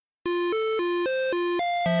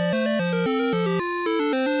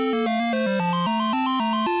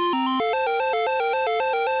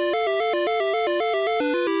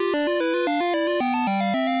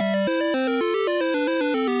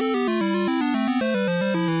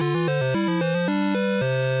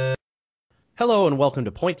Hello and welcome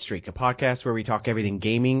to Point Streak, a podcast where we talk everything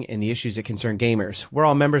gaming and the issues that concern gamers. We're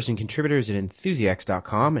all members and contributors at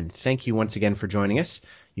Enthusiasts.com, and thank you once again for joining us.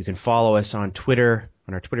 You can follow us on Twitter,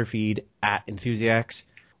 on our Twitter feed, @Enthusiasts,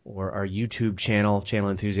 or our YouTube channel,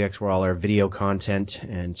 Channel Enthusiasts, where all our video content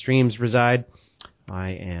and streams reside. I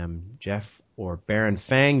am Jeff, or Baron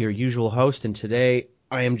Fang, your usual host, and today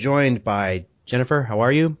I am joined by Jennifer. How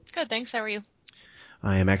are you? Good, thanks. How are you?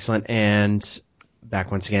 I am excellent, and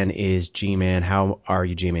back once again is G-Man. How are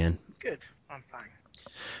you, G-Man? Good, I'm fine.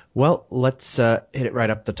 Well, let's hit it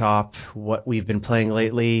right up the top. What we've been playing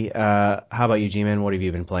lately. How about you, G-Man? What have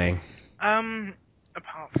you been playing?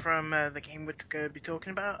 Apart from the game we're going to be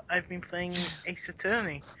talking about, I've been playing Ace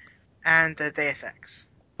Attorney and Deus Ex.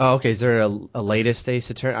 Oh, okay. Is there a latest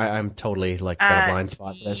Ace Attorney? I'm totally got a blind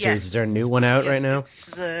spot for this series. Is there a new one out right now?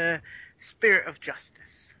 It's the Spirit of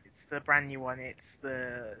Justice. It's the brand new one. It's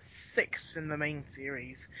the 6th in the main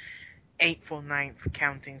series, 8th or 9th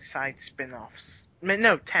counting side spin-offs.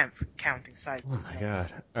 No, 10th counting side spin-offs. Oh my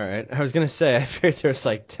god. All right. I was going to say, I figured there's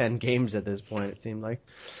like 10 games at this point, it seemed like.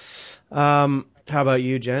 How about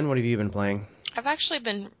you, Jen? What have you been playing? I've actually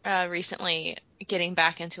been recently getting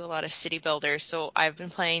back into a lot of city builders. So I've been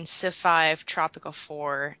playing Civ 5, Tropico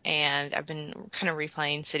 4, and I've been kind of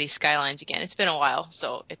replaying City Skylines again. It's been a while,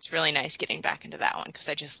 so it's really nice getting back into that one because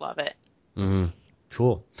I just love it. Mm-hmm.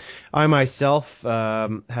 Cool. I myself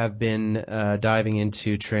have been diving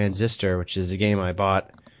into Transistor, which is a game I bought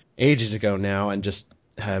ages ago now and just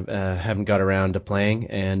haven't got around to playing.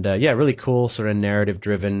 And really cool sort of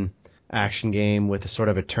narrative-driven action game with a sort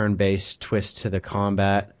of a turn-based twist to the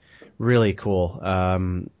combat. Really cool.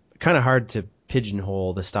 Kind of hard to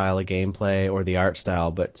pigeonhole the style of gameplay or the art style,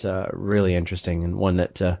 but really interesting and one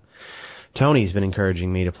that Tony's been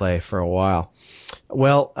encouraging me to play for a while.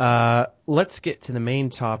 Well, let's get to the main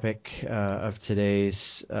topic of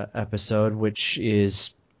today's episode, which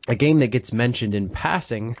is a game that gets mentioned in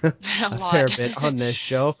passing a fair bit on this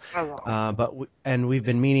show, and we've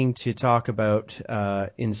been meaning to talk about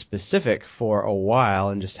in specific for a while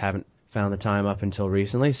and just haven't found the time up until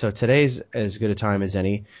recently. So today's as good a time as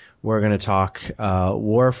any. We're going to talk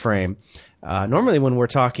Warframe. Normally when we're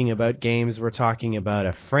talking about games, we're talking about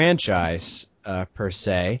a franchise per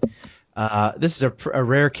se. This is a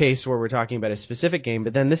rare case where we're talking about a specific game,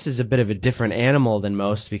 but then this is a bit of a different animal than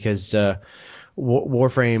most because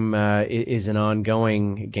Warframe is an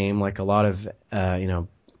ongoing game like a lot of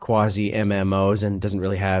quasi MMOs and doesn't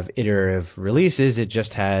really have iterative releases. It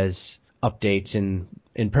just has updates in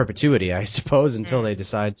perpetuity, I suppose, until they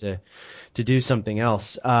decide to do something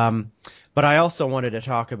else. But I also wanted to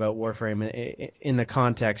talk about Warframe in the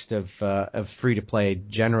context of free-to-play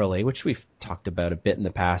generally, which we've talked about a bit in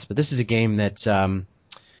the past. But this is a game that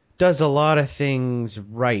does a lot of things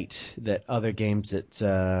right that other games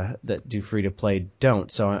that do free-to-play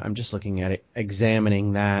don't. So I'm just looking at it,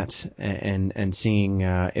 examining that and seeing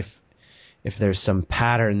if there's some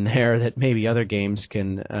pattern there that maybe other games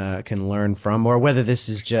can learn from, or whether this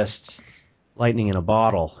is just lightning in a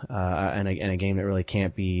bottle and a game that really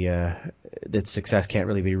can't be that success can't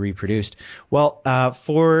really be reproduced. Well,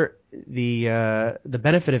 for the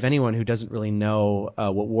benefit of anyone who doesn't really know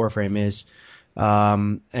what Warframe is,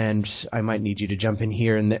 and I might need you to jump in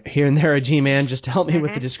here and there, G-Man, just to help me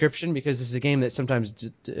with the description, because this is a game that sometimes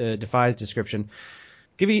defies description.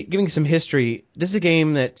 Giving some history, this is a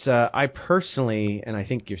game that I personally, and I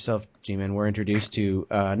think yourself, G-Man, were introduced to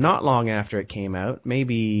not long after it came out,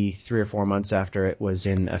 maybe 3 or 4 months after it was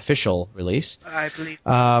in official release. I believe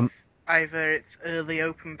it's either its early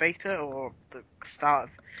open beta or the start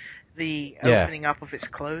of the opening up of its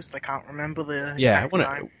closed. I can't remember the exact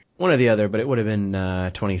time. One or the other, but it would have been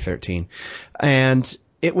 2013. And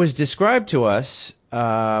it was described to us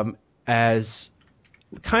as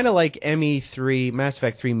kind of like ME3, Mass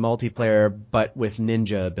Effect 3 multiplayer, but with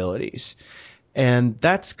ninja abilities. And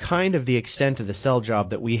that's kind of the extent of the sell job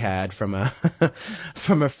that we had from a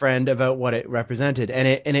from a friend about what it represented.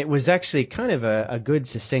 And it was actually kind of a good,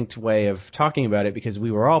 succinct way of talking about it, because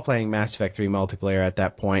we were all playing Mass Effect 3 multiplayer at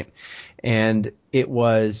that point, and it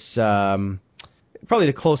was probably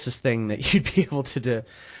the closest thing that you'd be able to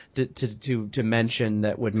mention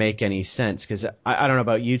that would make any sense, because I don't know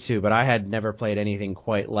about you two, but I had never played anything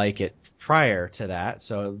quite like it prior to that,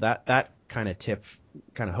 so that kind of tip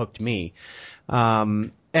kind of hooked me.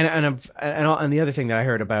 And the other thing that I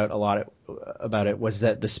heard about a lot about it was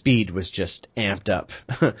that the speed was just amped up,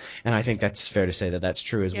 and I think that's fair to say that that's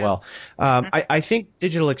true as well. I think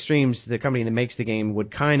Digital Extremes, the company that makes the game,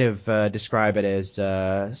 would kind of describe it as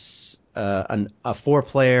a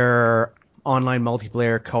 4-player online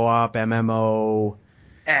multiplayer co-op MMO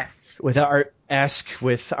with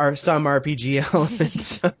some RPG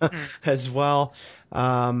elements as well.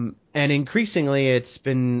 And increasingly, it's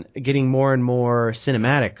been getting more and more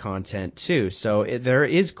cinematic content too. So there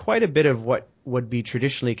is quite a bit of what would be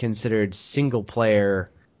traditionally considered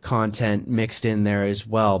single-player content mixed in there as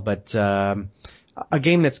well. But a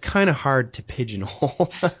game that's kind of hard to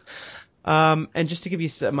pigeonhole. And just to give you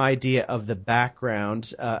some idea of the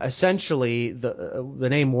background, essentially the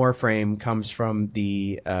name Warframe comes from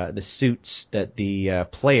the suits that the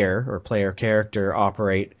player character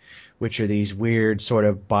operate, which are these weird sort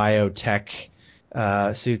of biotech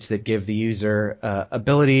suits that give the user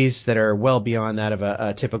abilities that are well beyond that of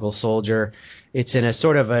a typical soldier. It's in a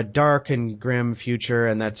sort of a dark and grim future,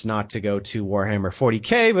 and that's not to go to Warhammer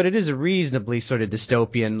 40k, but it is a reasonably sort of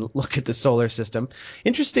dystopian look at the solar system.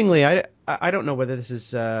 Interestingly, I don't know whether this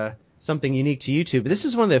is something unique to YouTube, but this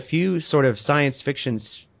is one of the few sort of science fiction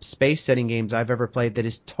space setting games I've ever played that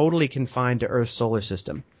is totally confined to Earth's solar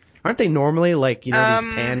system. Aren't they normally like, these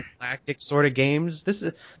pan-galactic sort of games?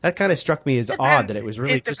 That kind of struck me as odd that it was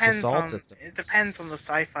really just the Sol system. It depends on the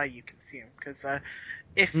sci-fi you consume, because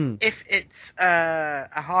if it's a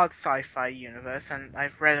hard sci-fi universe, and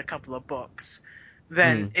I've read a couple of books,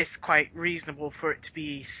 then it's quite reasonable for it to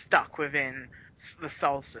be stuck within the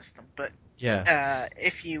Sol system. But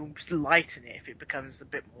if you lighten it, if it becomes a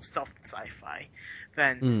bit more soft sci-fi,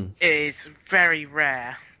 then it is very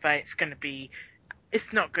rare that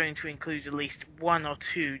it's not going to include at least one or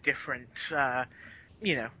two different,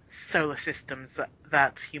 solar systems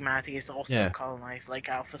that humanity has also colonized, like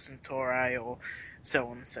Alpha Centauri or so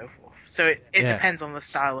on and so forth. So it depends on the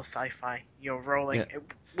style of sci-fi you're rolling,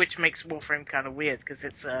 which makes Warframe kind of weird, because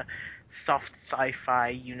it's a soft sci-fi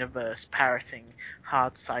universe parroting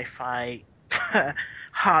hard sci-fi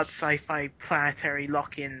planetary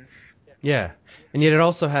lock-ins. Yeah, and yet it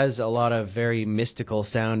also has a lot of very mystical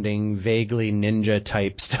sounding, vaguely ninja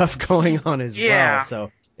type stuff going on as well.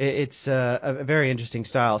 So it's a very interesting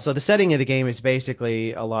style. So the setting of the game is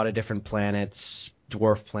basically a lot of different planets,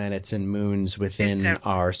 dwarf planets, and moons within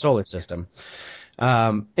our solar system.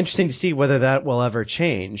 Interesting to see whether that will ever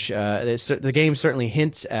change. The game certainly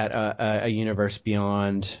hints at a universe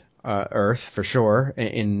beyond Earth, for sure,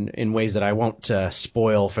 in ways that I won't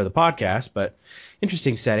spoil for the podcast, but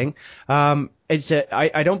interesting setting. I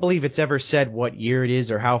don't believe it's ever said what year it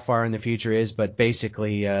is or how far in the future it is, but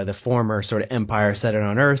basically the former sort of empire centered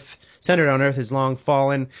on Earth is long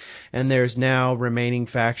fallen, and there's now remaining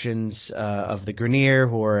factions of the Grineer,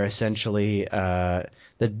 who are essentially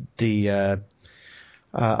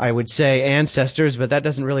I would say ancestors, but that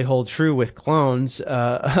doesn't really hold true with clones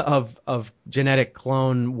of genetic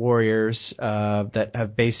clone warriors that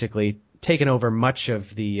have basically taken over much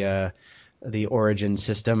of the origin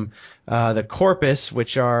system. The Corpus,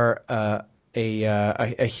 which are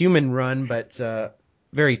a human-run but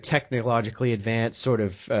very technologically advanced sort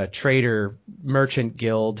of trader merchant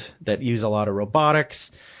guild that use a lot of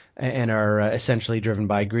robotics and are essentially driven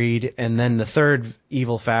by greed. And then the third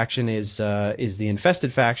evil faction is the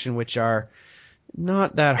Infested faction, which are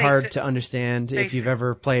not that hard to understand if you've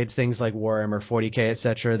ever played things like Warhammer 40k,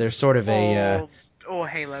 etc. They're sort of or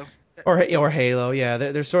Halo. Or Halo, yeah.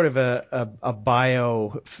 They're sort of a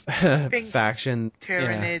bio faction.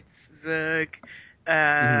 Tyranids, Zerg,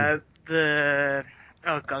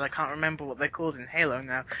 oh god, I can't remember what they're called in Halo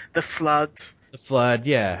now. The Flood. The Flood,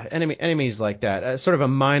 yeah. Enemies like that. Sort of a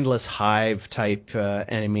mindless hive type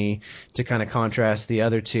enemy to kind of contrast the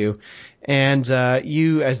other two. And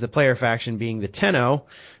you, as the player faction, being the Tenno,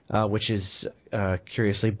 which is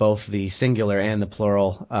curiously both the singular and the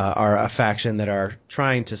plural, are a faction that are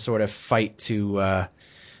trying to sort of fight to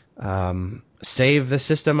save the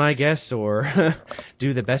system, I guess, or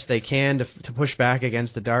do the best they can to push back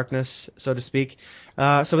against the darkness, so to speak.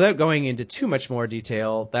 So without going into too much more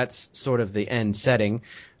detail, that's sort of the end setting.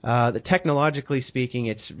 Technologically speaking,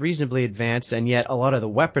 it's reasonably advanced, and yet a lot of the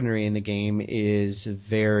weaponry in the game is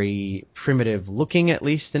very primitive looking, at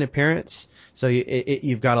least in appearance. So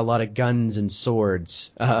you've got a lot of guns and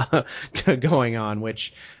swords going on,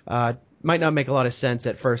 which might not make a lot of sense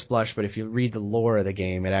at first blush, but if you read the lore of the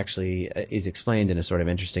game, it actually is explained in a sort of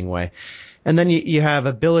interesting way. And then you have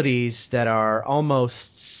abilities that are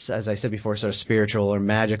almost, as I said before, sort of spiritual or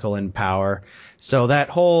magical in power. So that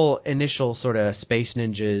whole initial sort of space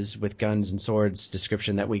ninjas with guns and swords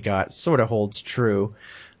description that we got sort of holds true.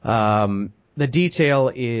 The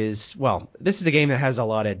detail is, well, this is a game that has a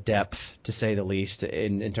lot of depth, to say the least,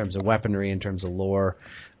 in terms of weaponry, in terms of lore.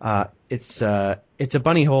 It's a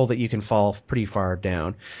bunny hole that you can fall pretty far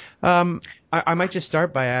down. I might just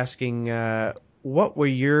start by asking, what were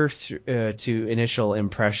your two initial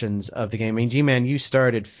impressions of the game? I mean, G-Man, you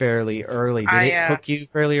started fairly early. Did it hook you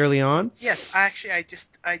fairly early on? Yes, actually,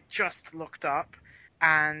 I just looked up,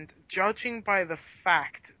 and judging by the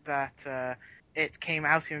fact that it came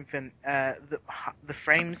out in the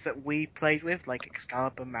frames that we played with, like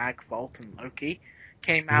Excalibur, Mag, Vault, and Loki,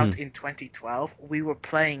 came out in 2012. We were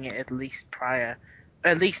playing it at least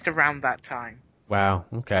around that time. Wow.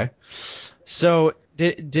 Okay. So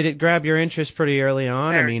did it grab your interest pretty early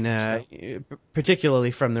on? Very Particularly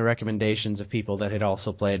from the recommendations of people that had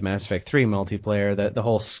also played Mass Effect 3 multiplayer, the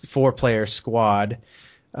whole 4-player squad,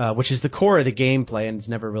 which is the core of the gameplay and it's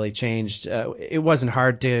never really changed. It wasn't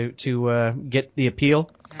hard to get the appeal.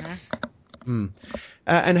 Mm-hmm.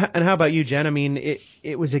 And how about you, Jen? I mean,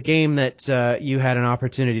 it was a game that you had an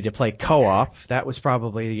opportunity to play co-op. That was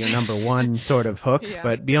probably your number one sort of hook. Yeah.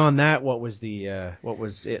 But beyond that, what was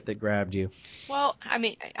it that grabbed you? Well, I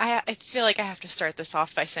mean, I feel like I have to start this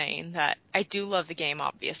off by saying that I do love the game,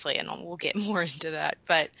 obviously, and we'll get more into that.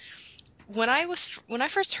 But when I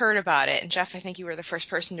first heard about it, and Jeff, I think you were the first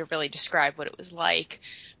person to really describe what it was like.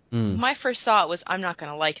 My first thought was, I'm not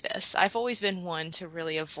going to like this. I've always been one to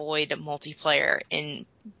really avoid multiplayer in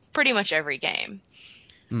pretty much every game.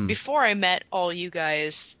 Before I met all you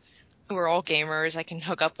guys who are all gamers, I can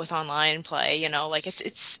hook up with online and play, like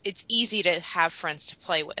it's easy to have friends to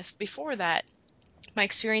play with. Before that, my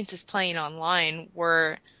experiences playing online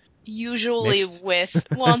were usually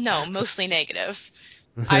mostly negative.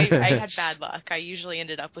 I had bad luck. I usually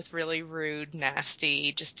ended up with really rude,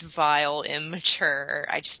 nasty, just vile, immature.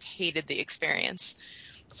 I just hated the experience.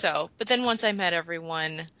 But then once I met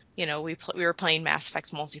everyone, we were playing Mass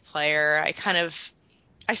Effect multiplayer.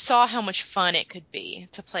 I saw how much fun it could be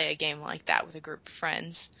to play a game like that with a group of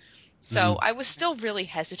friends. So I was still really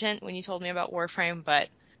hesitant when you told me about Warframe, but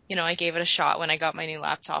I gave it a shot when I got my new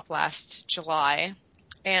laptop last July,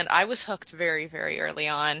 and I was hooked very, very early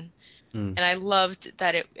on. And I loved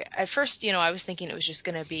that at first, I was thinking it was just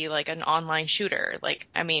going to be like an online shooter. Like,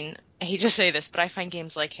 I mean, I hate to say this, but I find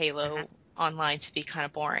games like Halo Online to be kind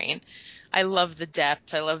of boring. I love the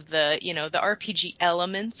depth. I love the RPG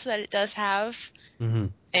elements that it does have.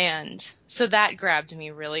 And so that grabbed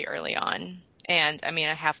me really early on. And I mean,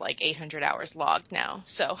 I have like 800 hours logged now.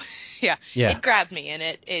 So yeah, it grabbed me and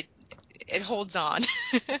it holds on.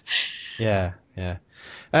 Yeah.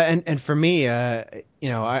 And for me, I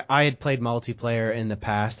had played multiplayer in the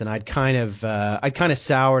past, and I'd kind of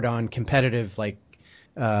soured on competitive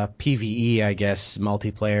PvE, I guess,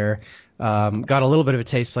 multiplayer. Got a little bit of a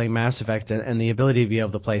taste playing Mass Effect, and the ability to be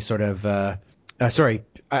able to play sort of. I'd soured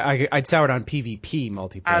on PvP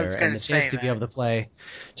multiplayer, and the chance to be able to play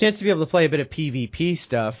a bit of PvP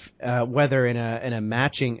stuff, whether in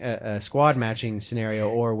a squad matching scenario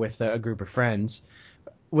or with a group of friends,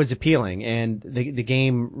 was appealing. And the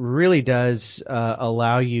game really does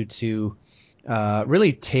allow you to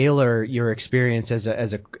really tailor your experience as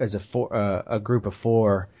a group of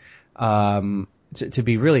four to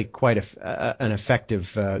be really quite an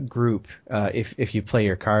effective group if you play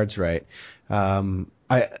your cards right. My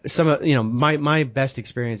best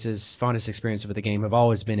experiences, fondest experiences with the game have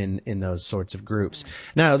always been in those sorts of groups.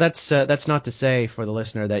 Now, that's not to say for the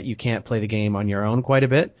listener that you can't play the game on your own quite a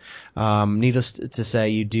bit. Needless to say,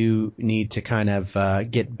 you do need to kind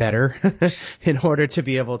of get better in order to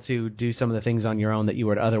be able to do some of the things on your own that you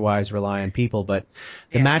would otherwise rely on people. But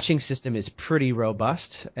the matching system is pretty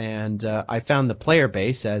robust, and I found the player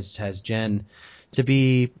base, as has Jen, to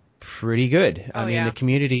be pretty good. The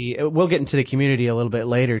community, we'll get into the community a little bit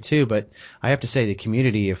later too, but I have to say the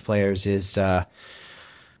community of players is,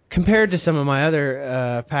 compared to some of my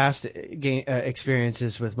other past game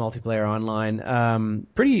experiences with multiplayer online,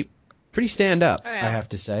 pretty stand up. I have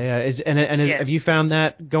to say. Have you found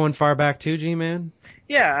that going far back too, G-Man?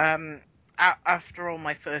 Yeah. After all,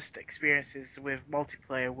 my first experiences with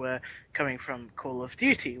multiplayer were coming from Call of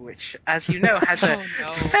Duty, which, as you know, has a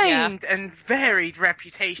famed and varied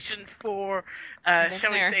reputation for,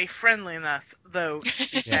 shall we say, friendliness. Though,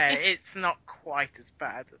 it's not quite as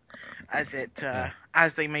bad as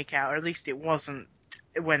they make out. Or at least it wasn't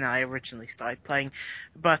when I originally started playing.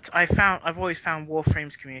 But I've always found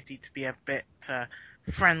Warframe's community to be a bit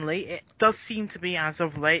friendly. It does seem to be, as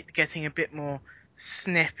of late, getting a bit more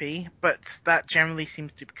snippy, but that generally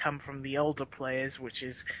seems to come from the older players, which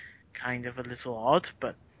is kind of a little odd,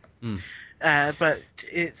 but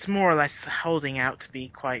it's more or less holding out to be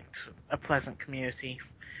quite a pleasant community,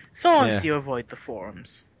 so long as you avoid the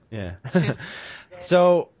forums. Yeah.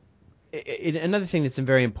 So another thing that's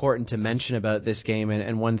very important to mention about this game,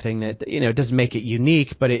 and one thing that doesn't make it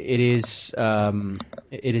unique, but it is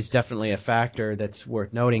definitely a factor that's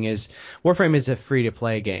worth noting, is Warframe is a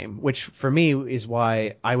free-to-play game, which for me is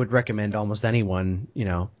why I would recommend almost anyone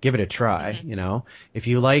give it a try. Mm-hmm. If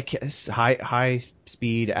you like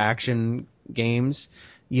high-speed action games,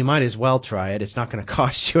 you might as well try it. It's not going to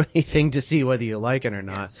cost you anything to see whether you like it or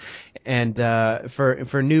not. Yes. And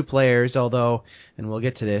for new players, although, and we'll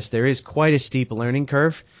get to this, there is quite a steep learning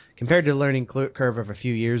curve compared to the learning curve of a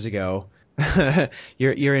few years ago.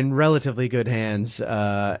 You're in relatively good hands,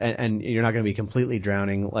 and you're not going to be completely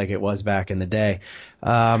drowning like it was back in the day.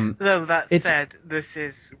 Though that said, this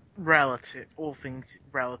is relative. All things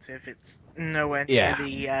relative. It's nowhere near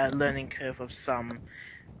the learning curve of some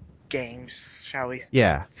games, shall we say.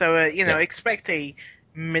 Yeah. So, expect a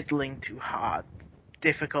middling to hard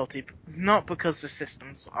difficulty, not because the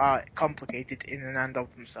systems are complicated in and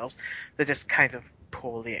of themselves, they're just kind of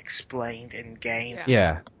poorly explained in game.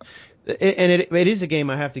 Yeah. And it is a game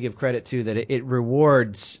I have to give credit to, that it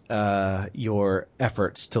rewards your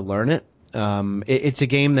efforts to learn it. It's a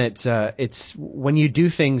game that it's when you do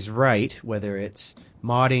things right, whether it's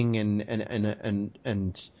modding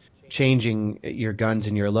and changing your guns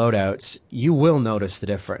and your loadouts, you will notice the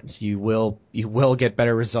difference. You will get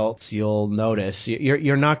better results. You'll notice.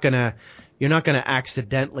 You're not gonna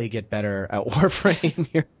accidentally get better at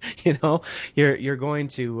Warframe. You're going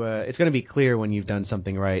to. It's going to be clear when you've done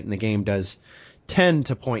something right, and the game does tend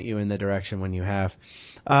to point you in the direction when you have.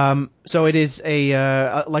 So it is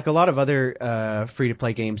like a lot of other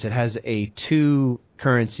free-to-play games, it has a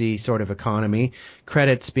 2-currency sort of economy,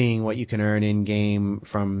 credits being what you can earn in-game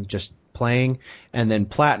from just playing, and then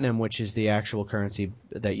platinum, which is the actual currency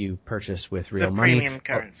that you purchase with real money. The premium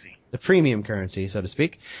currency. The premium currency, so to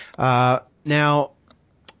speak. Now,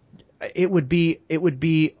 it would be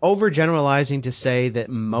overgeneralizing to say that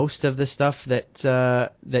most of the stuff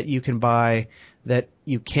that you can buy that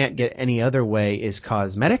you can't get any other way is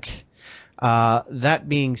cosmetic. That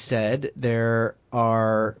being said, there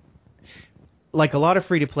are, like a lot of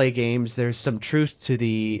free-to-play games, there's some truth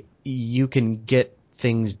to you can get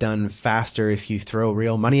things done faster if you throw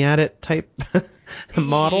real money at it type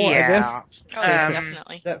model, I guess. Oh,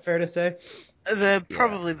 definitely. Is that fair to say?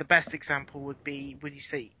 Probably the best example would you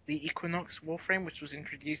say, the Equinox Warframe, which was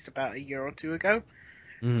introduced about a year or two ago.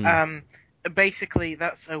 Basically,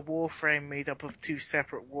 that's a Warframe made up of 2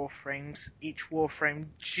 separate Warframes. Each Warframe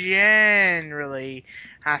generally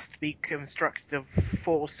has to be constructed of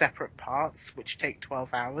 4 separate parts, which take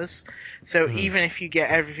 12 hours. So even if you get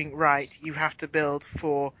everything right, you have to build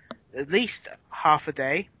for at least half a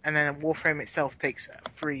day, and then a Warframe itself takes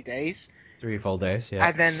 3 days. 3 full days, yeah.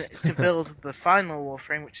 And then to build the final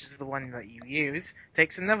Warframe, which is the one that you use,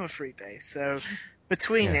 takes another 3 days. So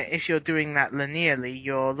between it, if you're doing that linearly,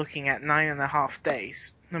 you're looking at 9.5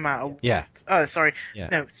 days, no matter what. Yeah. Oh, sorry. Yeah.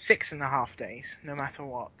 No, 6.5 days, no matter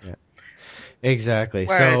what. Yeah. Exactly.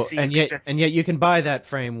 Whereas so and yet you can buy that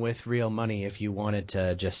frame with real money if you wanted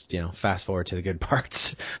to just fast forward to the good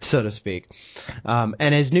parts, so to speak. And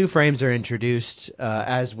as new frames are introduced,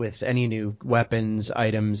 as with any new weapons,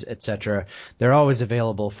 items, etc., they're always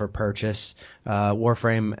available for purchase.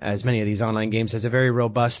 Warframe, as many of these online games, has a very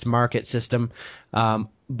robust market system,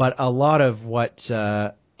 but a lot of what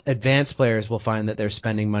advanced players will find that they're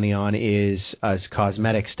spending money on is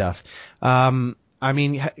cosmetic stuff. I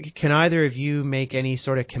mean, can either of you make any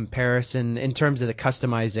sort of comparison in terms of the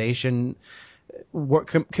customization?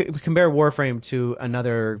 Compare Warframe to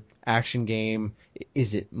another action game.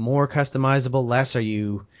 Is it more customizable? Less? Are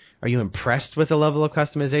you impressed with the level of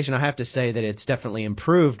customization? I have to say that it's definitely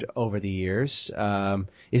improved over the years.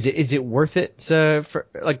 Is it worth it? For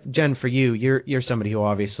like Jen, for you, you're somebody who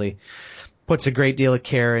obviously puts a great deal of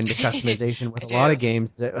care into customization with a lot of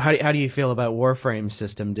games. How do you feel about Warframe's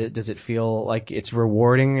system? Does it feel like it's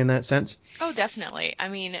rewarding in that sense? Oh, definitely. I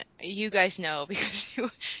mean, you guys know because you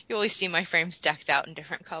always see my frames decked out in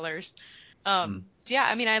different colors. Yeah,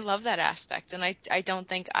 I mean, I love that aspect, and I don't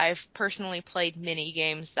think I've personally played many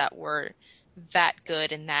games that were that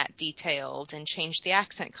good and that detailed and change the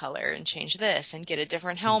accent color and change this and get a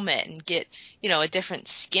different helmet and get, a different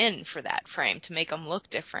skin for that frame to make them look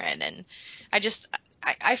different. And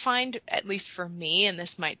I find, at least for me, and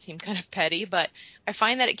this might seem kind of petty, but I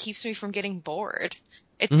find that it keeps me from getting bored.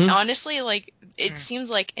 It's honestly it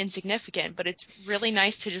seems like insignificant, but it's really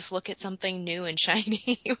nice to just look at something new and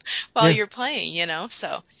shiny while you're playing,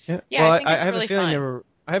 So well, I think it's really fun.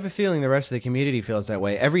 I have a feeling the rest of the community feels that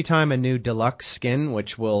way. Every time a new deluxe skin,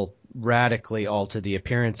 which will radically alter the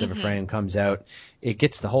appearance of a frame, comes out, it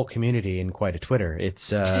gets the whole community in quite a Twitter.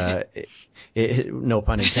 It's no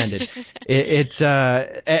pun intended.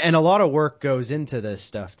 And a lot of work goes into this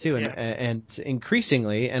stuff too, and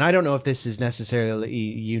increasingly, and I don't know if this is necessarily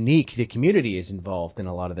unique. The community is involved in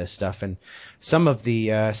a lot of this stuff, and some of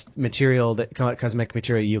the material cosmetic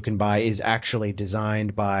material you can buy is actually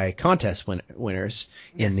designed by contest winners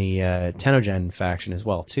in the Tenogen faction as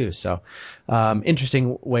well too. So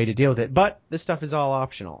interesting way to deal with it. But this stuff is all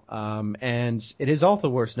optional, and it is also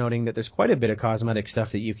worth noting that there's quite a bit of cosmetic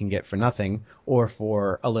stuff that you can get for nothing or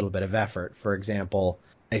for a little bit of effort. For example,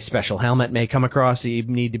 a special helmet may come across that you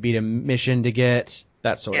need to beat a mission to get,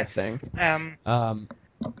 that sort of thing.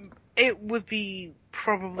 It would be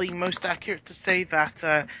probably most accurate to say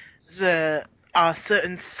that there are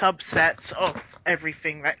certain subsets of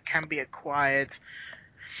everything that can be acquired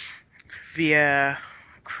via...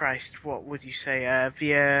 Christ, what would you say?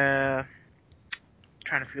 Via...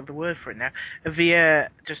 trying to figure the word for it now. Via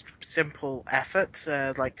just simple effort,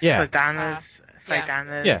 like Sidanas,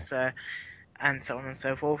 and so on and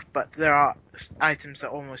so forth. But there are items that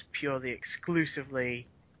are almost purely exclusively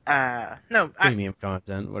premium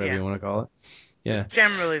content, whatever you want to call it. Yeah.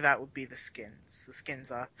 Generally, that would be the skins. The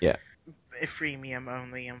skins are freemium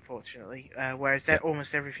only, unfortunately. Whereas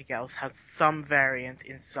almost everything else has some variant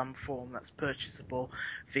in some form that's purchasable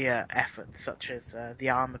via effort, such as the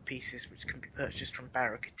armor pieces, which can be purchased from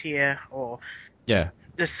Barracutia, or the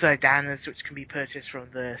Sidanas, which can be purchased from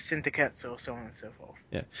the syndicates, or so on and so forth.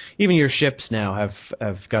 Yeah. Even your ships now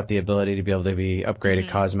have got the ability to be able to be upgraded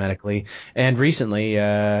cosmetically. And recently,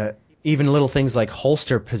 even little things like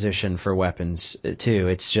holster position for weapons, too.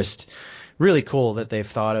 It's just really cool that they've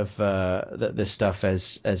thought of this stuff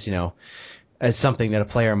as something that a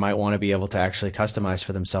player might want to be able to actually customize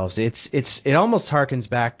for themselves. It almost harkens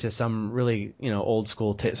back to some really old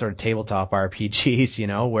school sort of tabletop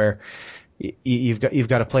RPGs, where you've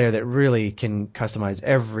got a player that really can customize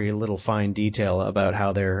every little fine detail about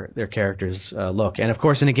how their characters look. And of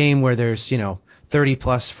course, in a game where there's 30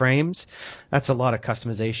 plus frames, that's a lot of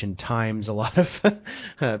customization times a lot of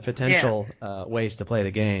potential ways to play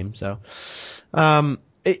the game. So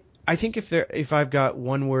I think if I've got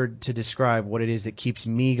one word to describe what it is that keeps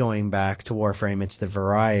me going back to Warframe, it's the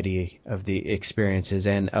variety of the experiences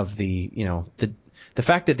and of the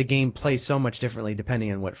fact that the game plays so much differently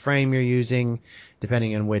depending on what frame you're using,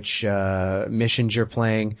 depending on which missions you're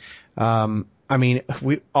playing. I mean,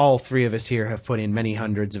 all three of us here have put in many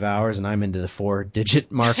hundreds of hours, and I'm into the 4-digit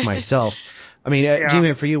mark myself. I mean,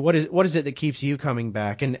 G-Man, for you, what is it that keeps you coming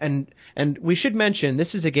back? And we should mention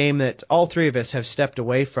this is a game that all three of us have stepped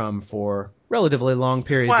away from for relatively long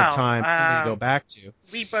periods of time to go back to.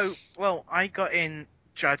 We both. Well, I got in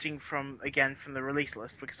judging from the release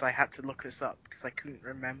list because I had to look this up because I couldn't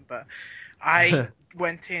remember. I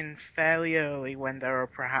went in fairly early when there were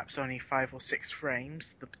perhaps only 5 or 6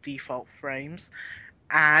 frames, the default frames,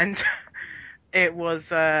 and it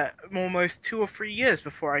was almost 2 or 3 years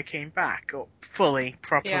before I came back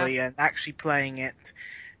properly, and actually playing it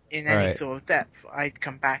in any sort of depth. I'd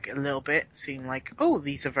come back a little bit, seeing like, oh,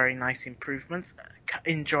 these are very nice improvements,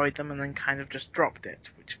 enjoyed them, and then kind of just dropped it.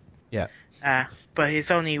 But it's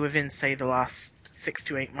only within, say, the last 6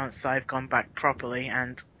 to 8 months that I've gone back properly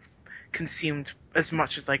and consumed as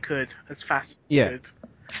much as I could, as fast as I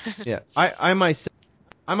could.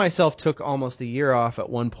 I myself took almost a year off at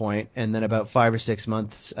one point, and then about 5 or 6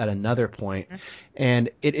 months at another point. And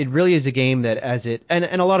it really is a game that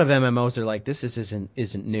and a lot of MMOs are like this. This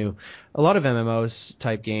isn't new. A lot of MMOs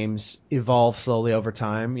type games evolve slowly over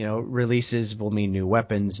time. Releases will mean new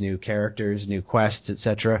weapons, new characters, new quests,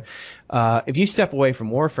 etc. If you step away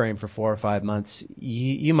from Warframe for 4 or 5 months,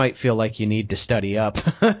 you might feel like you need to study up.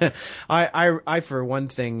 I for one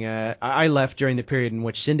thing, I left during the period in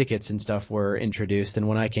which syndicates and stuff were introduced, and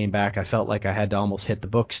when I came back, I felt like I had to almost hit the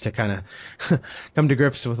books to kind of come to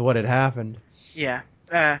grips with what had happened. Yeah.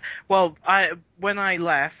 When I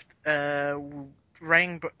left,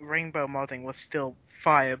 rainbow modding was still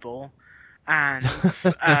viable, and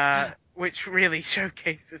which really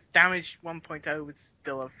showcases Damage 1.0 was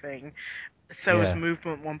still a thing. So was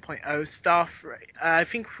Movement 1.0 stuff. I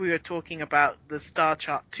think we were talking about the Star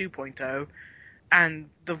Chart 2.0, and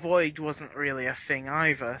the Void wasn't really a thing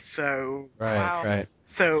either. So right.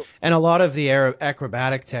 So and a lot of the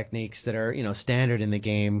acrobatic techniques that are standard in the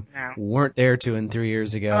game weren't there 2 and 3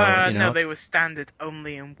 years ago. No, they were standard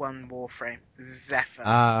only in one Warframe, Zephyr.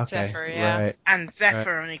 Okay. Zephyr, Right. And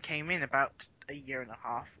Zephyr only came in about a year and a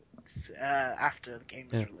half after the game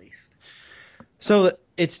was released. So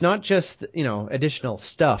it's not just, additional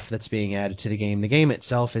stuff that's being added to the game. The game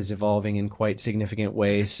itself is evolving in quite significant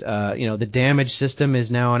ways. The damage system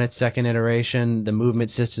is now on its second iteration. The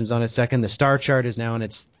movement system's on its second. The star chart is now on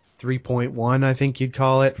its 3.1, I think you'd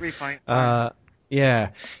call it. 3.1. Yeah,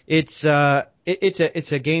 it's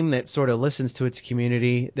a game that sort of listens to its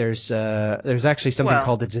community. There's actually something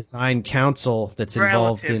called the Design Council that's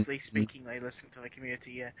involved in. Relatively speaking, they listen to the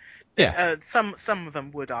community. Yeah. Yeah. Some of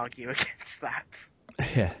them would argue against that.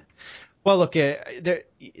 Yeah. Well, look,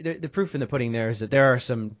 the proof in the pudding there is that there are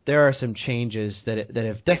some changes that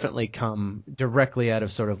have definitely come directly out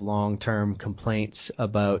of sort of long-term complaints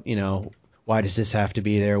about, why does this have to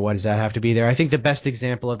be there? Why does that have to be there? I think the best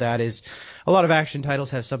example of that is a lot of action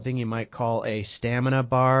titles have something you might call a stamina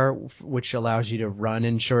bar, which allows you to run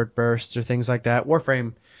in short bursts or things like that.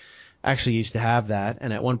 Warframe actually used to have that,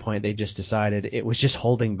 and at one point they just decided it was just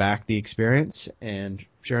holding back the experience, and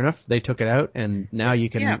sure enough, they took it out, and now you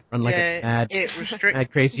can run like a mad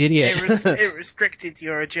crazy idiot. It restricted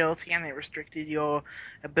your agility, and it restricted your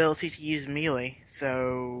ability to use melee,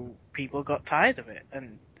 so people got tired of it,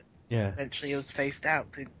 and eventually it was phased out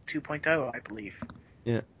in 2.0, I believe.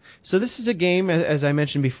 Yeah. So this is a game, as I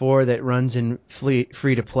mentioned before, that runs in free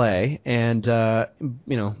to play, and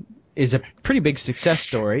is a pretty big success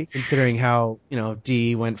story considering how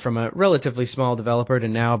D went from a relatively small developer to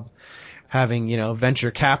now having venture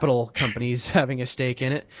capital companies having a stake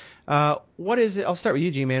in it. What is it? I'll start with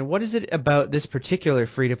you, G-Man. What is it about this particular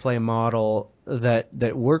free to play model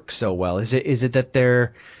that works so well? Is it that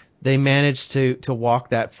they managed to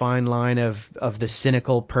walk that fine line of the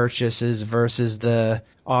cynical purchases versus the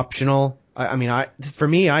optional? For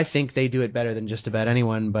me, I think they do it better than just about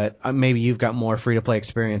anyone, but maybe you've got more free-to-play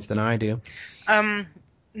experience than I do.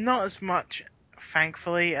 Not as much,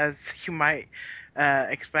 thankfully, as you might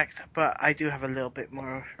expect, but I do have a little bit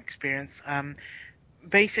more experience.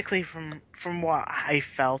 Basically, from what I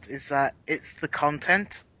felt, is that it's the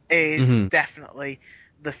content is definitely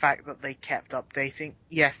the fact that they kept updating.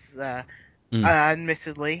 Yes,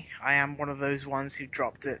 admittedly, I am one of those ones who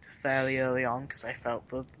dropped it fairly early on because I felt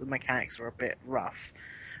the mechanics were a bit rough.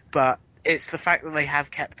 But it's the fact that they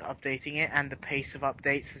have kept updating it, and the pace of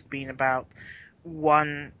updates has been about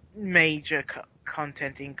one major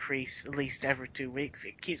content increase at least every 2 weeks.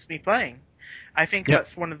 It keeps me playing. I think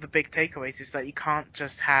that's one of the big takeaways, is that you can't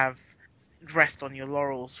just rest on your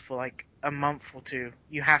laurels for like a month or two.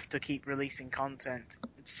 You have to keep releasing content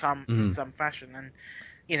in some fashion, and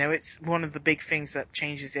it's one of the big things that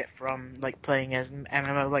changes it from like playing as an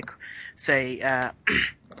MMO, like say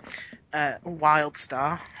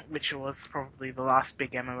WildStar, which was probably the last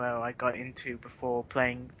big MMO I got into before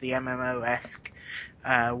playing the MMO-esque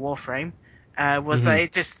Warframe. Was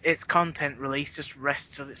that its content release just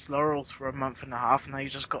rested on its laurels for a month and a half, and I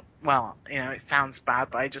just got, it sounds bad,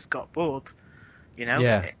 but I just got bored. You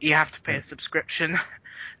have to pay a subscription,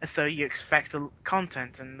 so you expect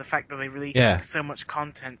content, and the fact that they released so much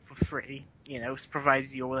content for free,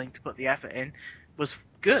 provided you're willing to put the effort in, was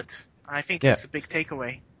good. I think it's a big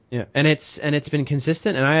takeaway. Yeah, and it's been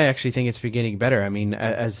consistent, and I actually think it's been getting better. I mean,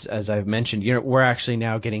 as I've mentioned, we're actually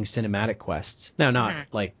now getting cinematic quests. Now,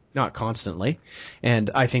 not constantly,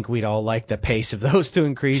 and I think we'd all like the pace of those to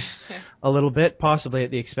increase a little bit, possibly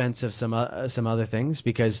at the expense of some other things,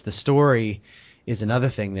 because the story is another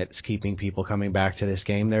thing that's keeping people coming back to this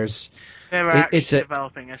game. They're actually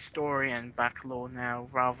developing a story and back lore now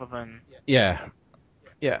rather than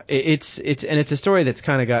it's a story that's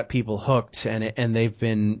kind of got people hooked, and they've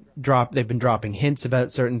been dropping hints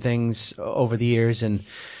about certain things over the years, and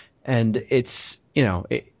it's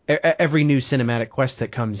every new cinematic quest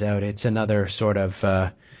that comes out, it's another sort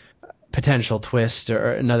of potential twist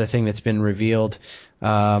or another thing that's been revealed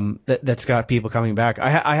that's got people coming back.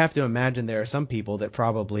 I have to imagine there are some people that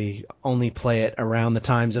probably only play it around the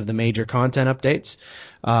times of the major content updates,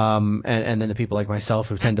 and then the people like myself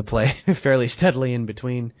who tend to play fairly steadily in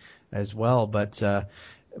between as well. But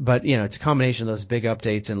it's a combination of those big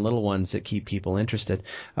updates and little ones that keep people interested.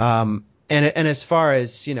 And as far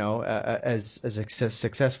as, as a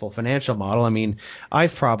successful financial model, I mean,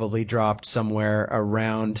 I've probably dropped somewhere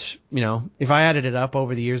around, if I added it up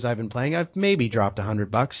over the years I've been playing, I've maybe dropped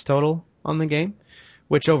 $100 total on the game,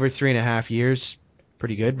 which over 3.5 years,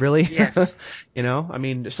 pretty good, really. Yes. I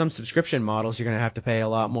mean, some subscription models, you're going to have to pay a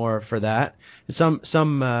lot more for that. Some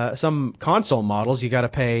console models, you got to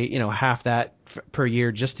pay, half that per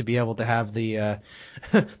year just to be able to have the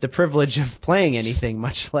the privilege of playing anything,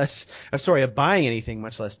 much less, of buying anything,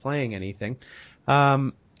 much less playing anything.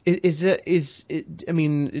 I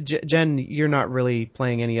mean, Jen, you're not really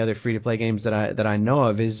playing any other free to play games that I know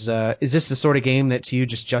of. Is this the sort of game that to you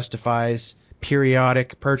just justifies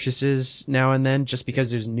periodic purchases now and then just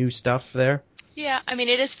because there's new stuff there? Yeah, I mean,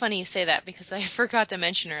 it is funny you say that because I forgot to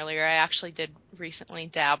mention earlier, I actually did recently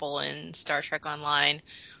dabble in Star Trek Online,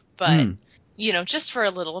 but, just for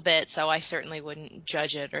a little bit, so I certainly wouldn't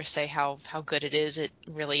judge it or say how good it is at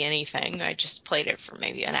really anything. I just played it for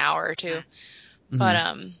maybe an hour or two. Mm-hmm.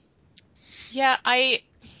 But, yeah,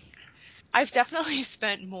 I've definitely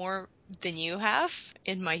spent more than you have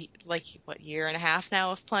in my, year and a half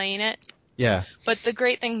now of playing it. Yeah. But the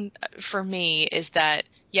great thing for me is that,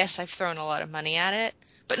 yes, I've thrown a lot of money at it,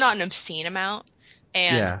 but not an obscene amount.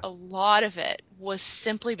 And a lot of it was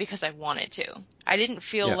simply because I wanted to. I didn't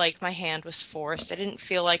feel like my hand was forced. I didn't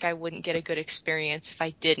feel like I wouldn't get a good experience if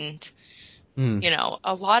I didn't.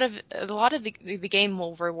 A lot of the game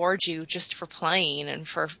will reward you just for playing and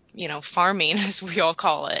for, farming, as we all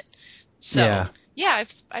call it. So, yeah,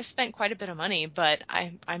 I've spent quite a bit of money, but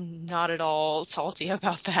I'm not at all salty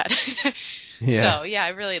about that. So, yeah, I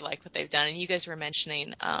really like what they've done. And you guys were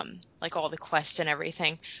mentioning, all the quests and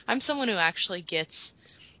everything. I'm someone who actually gets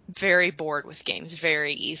very bored with games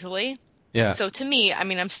very easily. Yeah. So to me, I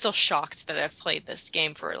mean, I'm still shocked that I've played this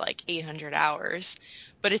game for 800 hours.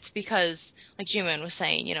 But it's because, like G-Man was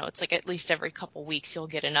saying, it's at least every couple weeks you'll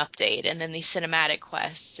get an update, and then these cinematic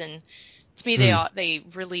quests. And to me, they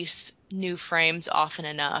release new frames often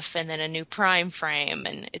enough, and then a new prime frame,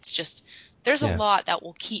 and it's just there's a lot that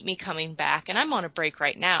will keep me coming back. And I'm on a break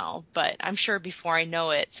right now, but I'm sure before I know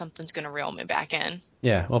it, something's going to reel me back in.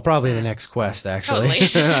 Yeah, well, probably the next quest, actually.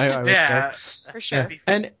 Totally. I would say. For sure.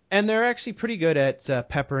 Yeah. And they're actually pretty good at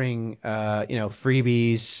peppering,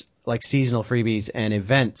 freebies, like seasonal freebies and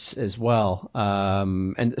events as well.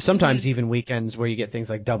 And sometimes even weekends where you get things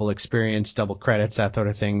like double experience, double credits, that sort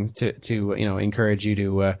of thing to encourage you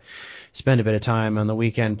to spend a bit of time on the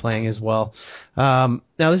weekend playing as well. Now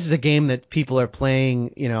this is a game that people are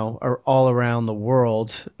playing, all around the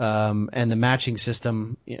world. And the matching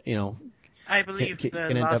system, I believe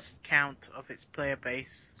the last count of its player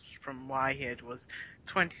base from what I heard was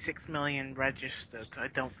 26 million registered.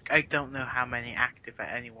 I don't know how many active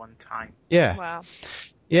at any one time. Yeah. Wow.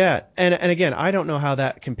 Yeah, and again, I don't know how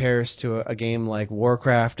that compares to a game like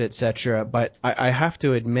Warcraft, etc. But I have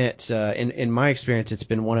to admit, in my experience, it's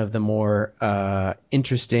been one of the more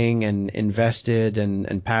interesting and invested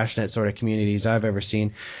and passionate sort of communities I've ever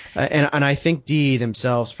seen. And I think DE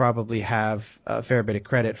themselves probably have a fair bit of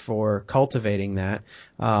credit for cultivating that.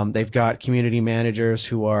 They've got community managers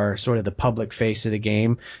who are sort of the public face of the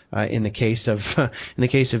game. In the case of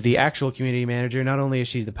the actual community manager, not only is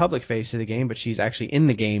she the public face of the game, but she's actually in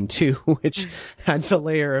the game too, which adds a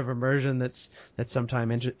layer of immersion that's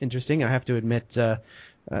sometimes interesting. I have to admit,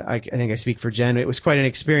 I think I speak for Jen. It was quite an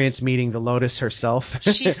experience meeting the Lotus herself.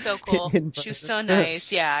 She's so cool. She was so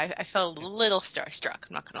nice. Yeah, I felt a little starstruck.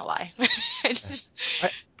 I'm not gonna lie.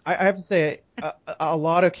 I have to say, a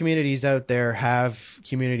lot of communities out there have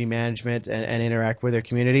community management and interact with their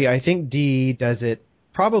community. I think DE does it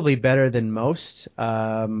probably better than most.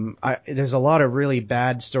 There's a lot of really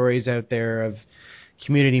bad stories out there of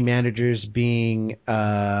community managers being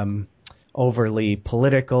overly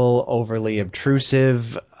political, overly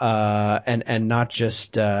obtrusive, and not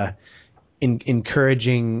just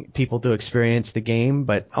encouraging people to experience the game,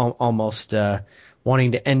 but almost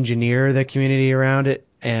wanting to engineer the community around it.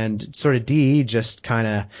 And sort of DE just kind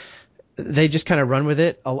of run with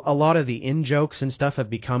it. A lot of the in-jokes and stuff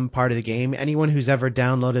have become part of the game. Anyone who's ever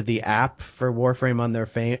downloaded the app for Warframe on their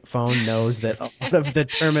phone knows that a lot of the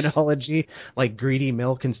terminology, like greedy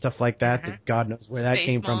milk and stuff like that God knows where that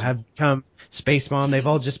came from, have become Space Mom. They've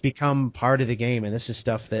all just become part of the game, and this is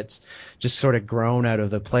stuff that's just sort of grown out of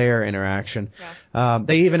the player interaction. Yeah.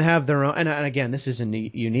 They even have their own, and again, this isn't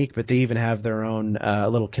unique, but they even have their own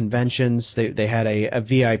little conventions. They had a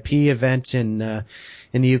VIP event in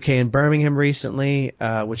the UK in Birmingham recently,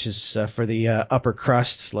 which is for the upper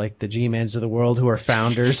crust, like the G-Mans of the world, who are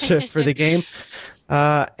founders for the game.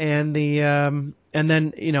 And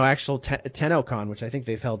then actual TennoCon, which I think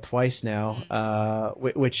they've held twice now,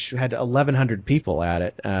 which had 1,100 people at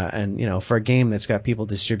it. And for a game that's got people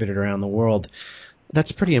distributed around the world,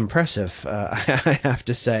 that's pretty impressive, I have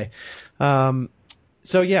to say.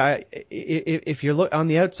 So yeah, if you're on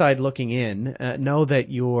the outside looking in, know that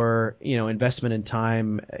your investment in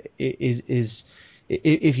time is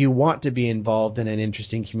if you want to be involved in an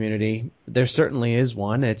interesting community, there certainly is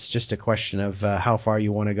one. It's just a question of how far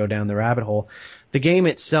you want to go down the rabbit hole. The game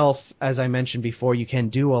itself, as I mentioned before, you can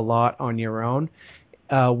do a lot on your own.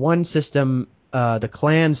 One system, the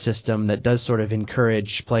clan system, that does sort of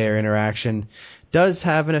encourage player interaction, does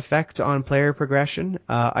have an effect on player progression.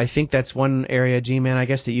 I think that's one area, G-Man, I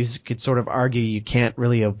guess that you could sort of argue you can't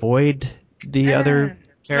really avoid the other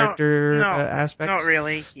character no, aspects? Not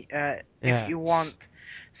really. Yeah. If you want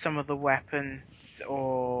some of the weapons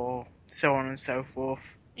or so on and so forth.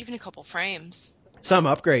 Even a couple frames. Some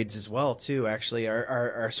upgrades as well, too, actually,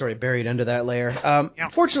 are sort of buried under that layer. Yeah.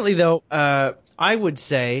 Fortunately, though, I would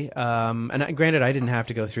say, granted, I didn't have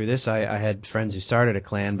to go through this. I had friends who started a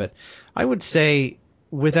clan, but I would say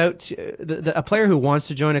without a player who wants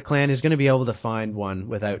to join a clan is going to be able to find one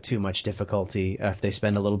without too much difficulty if they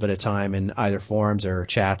spend a little bit of time in either forums or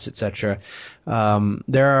chats, etc.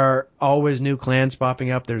 There are always new clans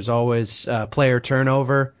popping up. There's always player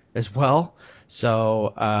turnover as well.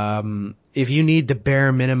 So if you need the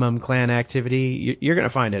bare minimum clan activity, you're going to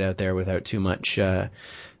find it out there without too much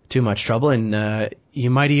trouble, and you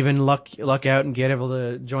might even luck out and get able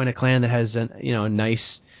to join a clan that has a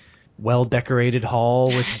nice, well decorated hall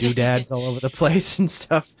with doodads all over the place and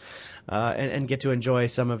stuff, and get to enjoy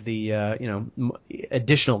some of the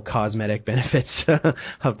additional cosmetic benefits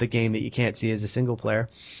of the game that you can't see as a single player.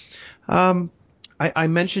 I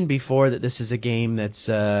mentioned before that this is a game that's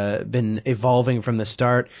been evolving from the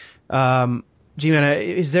start. G-Man,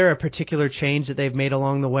 is there a particular change that they've made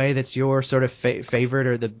along the way that's your sort of favorite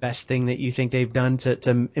or the best thing that you think they've done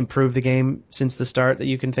to improve the game since the start that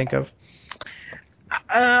you can think of?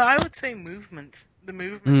 I would say movement. The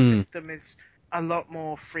movement system is a lot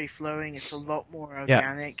more free-flowing. It's a lot more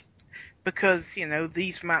organic. Yeah. Because,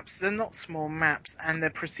 these maps, they're not small maps and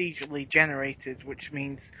they're procedurally generated, which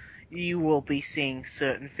means you will be seeing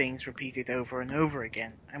certain things repeated over and over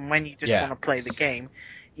again. And when you just want to play the game,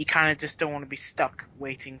 you kind of just don't want to be stuck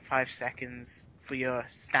waiting 5 seconds for your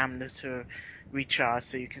stamina to recharge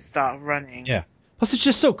so you can start running. Yeah. Plus, it's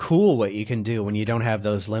just so cool what you can do when you don't have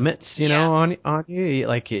those limits, on you.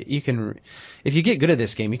 Like, you can, if you get good at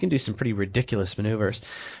this game, you can do some pretty ridiculous maneuvers.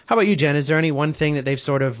 How about you, Jen? Is there any one thing that they've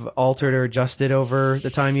sort of altered or adjusted over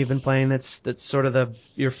the time you've been playing that's sort of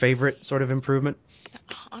your favorite sort of improvement?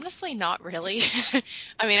 Honestly, not really.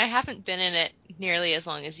 I mean, I haven't been in it nearly as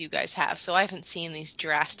long as you guys have, so I haven't seen these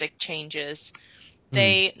drastic changes.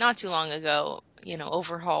 They, not too long ago,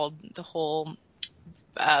 overhauled the whole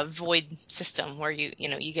void system where you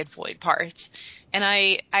get void parts. And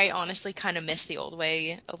I honestly kind of miss the old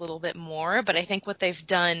way a little bit more, but I think what they've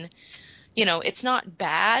done, it's not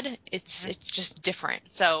bad. It's just different.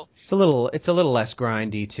 So it's a little less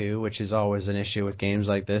grindy too, which is always an issue with games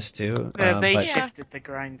like this too. They shifted the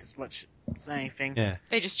grind as much as anything. Yeah.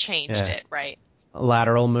 They just changed it, right? A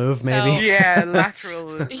lateral move, maybe.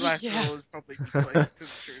 Lateral is probably close to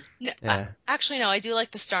the truth. Actually, no. I do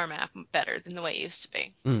like the star map better than the way it used to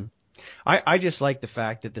be. I just like the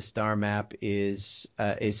fact that the star map is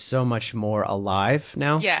so much more alive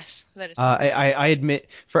now. Yes, that is.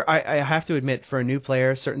 I have to admit, for a new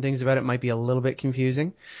player, certain things about it might be a little bit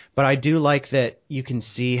confusing, but I do like that you can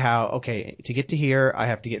see how, to get to here, I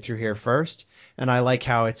have to get through here first, and I like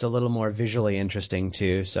how it's a little more visually interesting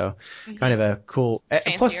too. So, kind of a cool.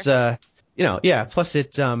 Plus, plus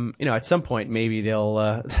it, at some point maybe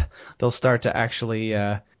they'll start to actually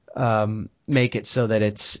make it so that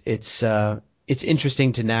it's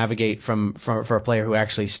interesting to navigate for a player who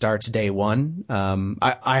actually starts day one.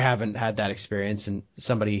 I haven't had that experience, and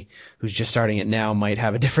somebody who's just starting it now might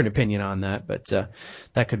have a different opinion on that, but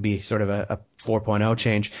that could be sort of a 4.0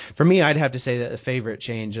 change. For me, I'd have to say that the favorite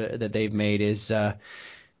change that they've made is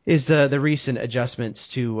the recent adjustments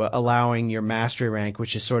to allowing your mastery rank,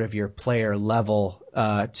 which is sort of your player level,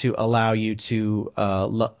 to allow you to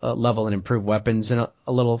level and improve weapons a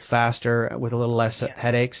little faster with a little less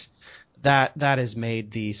headaches. That has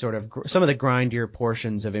made the sort of some of the grindier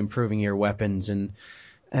portions of improving your weapons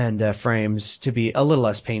and frames to be a little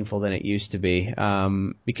less painful than it used to be.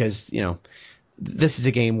 Because this is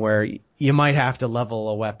a game where you might have to level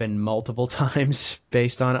a weapon multiple times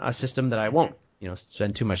based on a system that I won't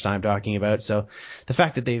spend too much time talking about. So the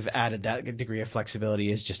fact that they've added that degree of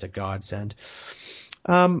flexibility is just a godsend.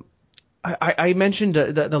 I mentioned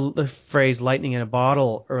the phrase lightning in a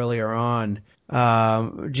bottle earlier on.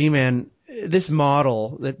 G-Man, this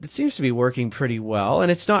model that seems to be working pretty well, and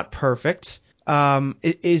it's not perfect.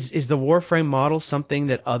 Is the Warframe model something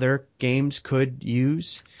that other games could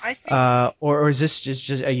use? I think, or is this just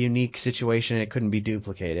a unique situation and it couldn't be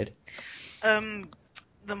duplicated?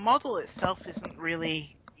 The model itself isn't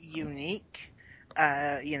really unique.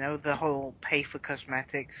 The whole pay for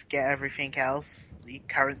cosmetics, get everything else, the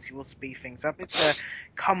currency will speed things up. It's a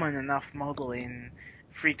common enough model in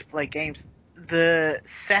free-to-play games. The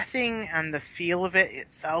setting and the feel of it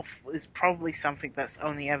itself is probably something that's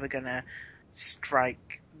only ever going to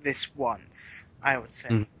strike this once, I would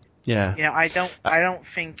say. Yeah. I don't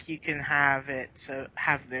think you can have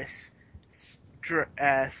this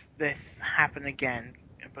this happen again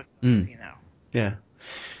because Yeah.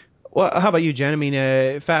 Well, how about you, Jen? I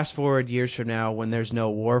mean, fast forward years from now when there's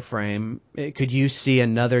no Warframe, could you see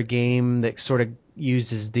another game that sort of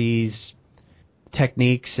uses these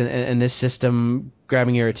techniques and this system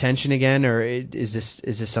grabbing your attention again, or is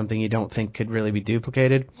this something you don't think could really be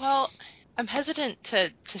duplicated? Well, I'm hesitant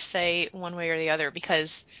to say one way or the other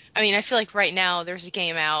because, I mean, I feel like right now there's a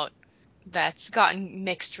game out that's gotten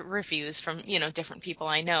mixed reviews from, different people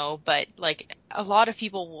I know, but like a lot of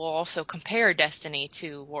people will also compare Destiny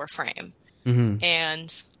to Warframe. Mm-hmm.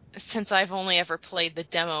 And since I've only ever played the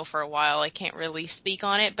demo for a while, I can't really speak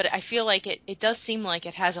on it, but I feel like it does seem like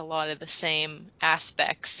it has a lot of the same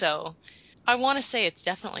aspects. So I want to say it's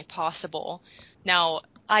definitely possible. Now,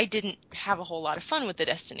 I didn't have a whole lot of fun with the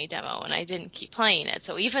Destiny demo, and I didn't keep playing it.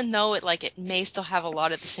 So even though it may still have a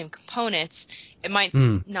lot of the same components, it might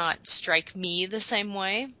not strike me the same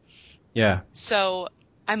way. Yeah. So,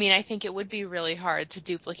 I mean, I think it would be really hard to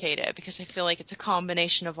duplicate it because I feel like it's a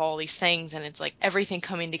combination of all these things, and it's like everything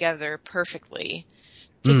coming together perfectly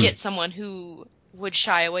to get someone who would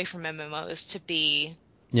shy away from MMOs to be.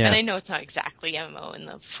 Yeah. And I know it's not exactly MMO in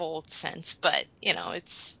the full sense, but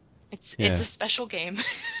it's a special game.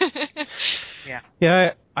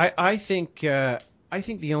 Yeah, I think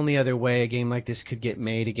the only other way a game like this could get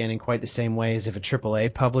made again in quite the same way is if a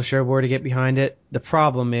AAA publisher were to get behind it. The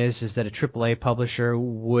problem is that a AAA publisher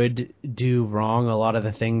would do wrong a lot of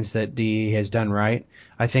the things that DE has done right.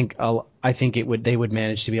 I think they would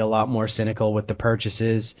manage to be a lot more cynical with the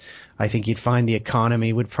purchases. I think you'd find the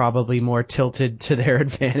economy would probably more tilted to their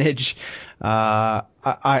advantage.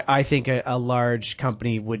 I think a large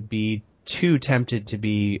company would be too tempted to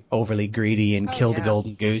be overly greedy and kill the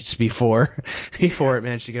golden goose before it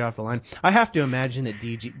managed to get off the line. I have to imagine that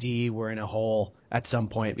DE were in a hole at some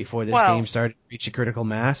point before this game started to reach a critical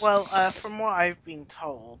mass. Well, from what I've been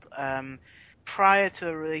told, prior to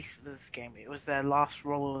the release of this game, it was their last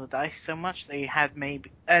roll of the dice so much they had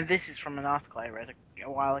maybe... this is from an article I read a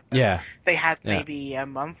while ago. Yeah. They had maybe a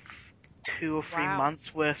month, 2 or 3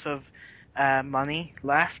 months worth of money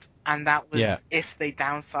left, and that was if they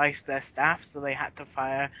downsized their staff, so they had to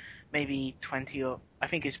fire maybe 20 or I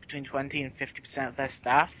think it's between 20 and 50% of their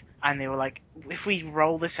staff, and they were like, if we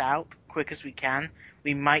roll this out quick as we can,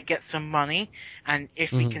 we might get some money, and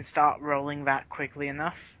if we can start rolling that quickly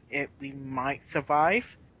enough, we might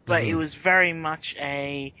survive. But it was very much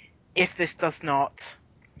if this does not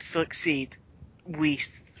succeed, we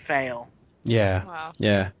fail. Yeah. Wow.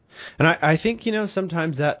 Yeah. And I think,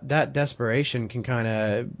 sometimes that desperation can kind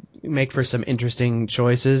of make for some interesting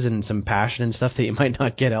choices and some passion and stuff that you might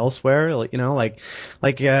not get elsewhere. Like Bungie.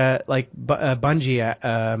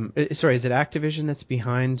 Sorry, is it Activision that's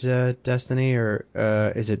behind Destiny, or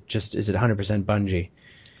is it 100% Bungie?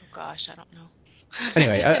 Oh gosh, I don't know.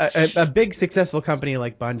 Anyway, a big successful company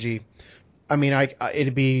like Bungie. I mean,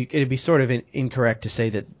 it'd be sort of incorrect to say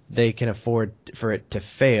that they can afford for it to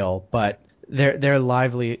fail, but they're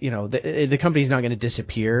lively. The company's not going to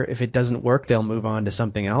disappear. If it doesn't work, they'll move on to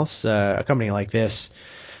something else. A company like this,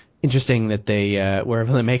 interesting that they were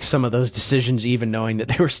able to make some of those decisions, even knowing that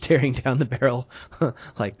they were staring down the barrel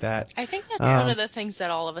like that. I think that's one of the things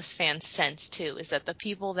that all of us fans sense too, is that the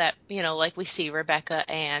people that like we see Rebecca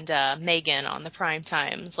and Megan on the prime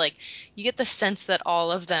times, like you get the sense that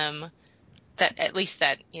all of them, that at least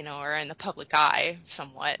that are in the public eye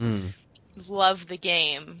somewhat, love the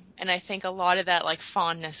game. And I think a lot of that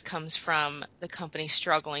fondness comes from the company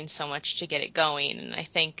struggling so much to get it going, and I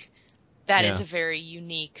think that is a very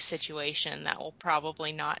unique situation that will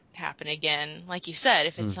probably not happen again. Like you said,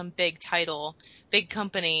 if it's some big title, big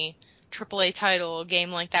company, AAA title,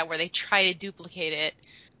 game like that where they try to duplicate it,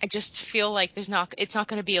 I just feel like it's not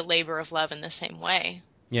going to be a labor of love in the same way.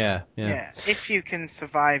 Yeah. If you can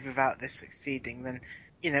survive without this succeeding, then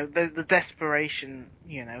the desperation,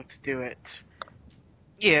 to do it,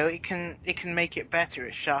 it can make it better.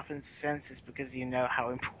 It sharpens the senses because you know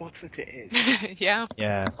how important it is. Yeah.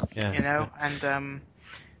 And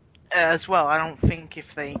as well, I don't think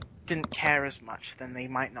if they didn't care as much, then they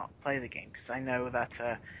might not play the game, because I know that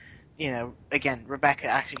again, Rebecca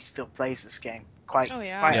actually still plays this game quite a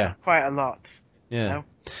lot. Yeah.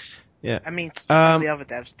 Yeah. I mean, some of the other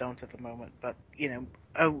devs don't at the moment, but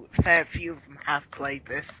a fair few of them have played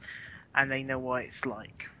this, and they know what it's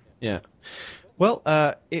like. Yeah. Well,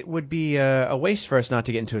 it would be a waste for us not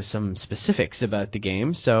to get into some specifics about the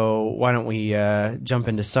game, so why don't we jump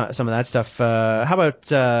into some of that stuff. How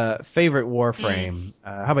about favorite Warframe?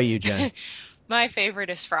 How about you, Jen? My favorite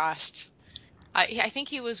is Frost. I think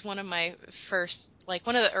he was one of my first,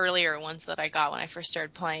 one of the earlier ones that I got when I first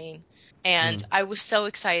started playing. And I was so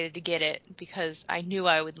excited to get it because I knew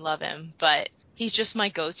I would love him, but he's just my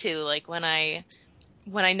go-to. Like when I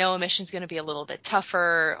know a mission's going to be a little bit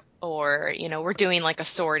tougher, or, we're doing like a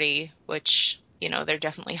sortie, which, they're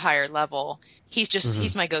definitely higher level.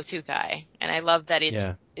 He's my go-to guy. And I love that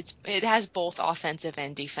it has both offensive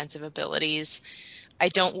and defensive abilities. I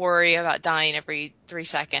don't worry about dying every 3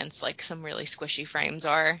 seconds like some really squishy frames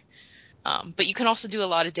are. But you can also do a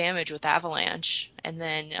lot of damage with Avalanche. And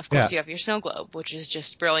then, of course, you have your Snow Globe, which is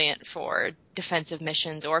just brilliant for defensive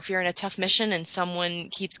missions. Or if you're in a tough mission and someone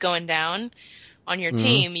keeps going down on your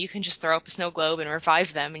team, you can just throw up a Snow Globe and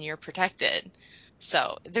revive them, and you're protected.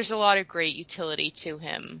 So there's a lot of great utility to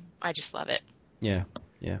him. I just love it. Yeah.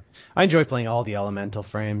 I enjoy playing all the elemental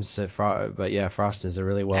frames, but yeah, Frost is a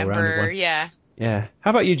really well-rounded one. Yeah. How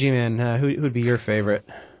about you, G-Man? Who'd be your favorite?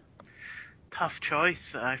 Tough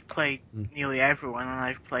choice. I've played nearly everyone, and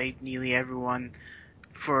I've played nearly everyone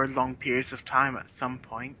for long periods of time at some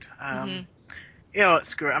point. You know what,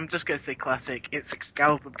 screw it. I'm just going to say classic. It's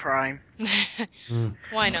Excalibur Prime.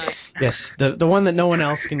 Why not? Yes, the one that no one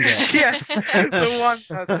else can get. Yes, the one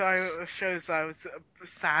that shows I was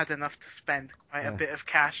sad enough to spend quite a bit of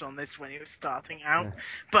cash on this when it was starting out. Yeah.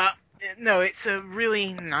 But, no, it's a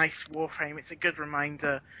really nice Warframe. It's a good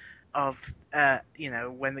reminder of,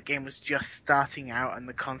 when the game was just starting out, and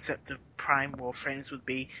the concept of Prime Warframes would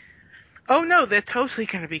be, oh no, they're totally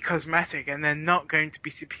going to be cosmetic, and they're not going to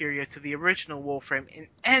be superior to the original Warframe in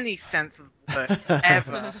any sense of the word,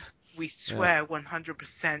 ever. We swear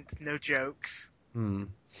 100%, no jokes.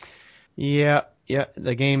 Yeah.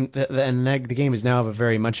 The game, the game is now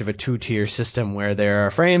very much of a two-tier system where there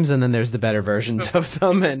are frames and then there's the better versions of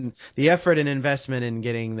them, and the effort and investment in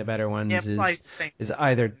getting the better ones is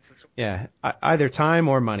either time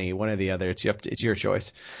or money, one or the other. It's your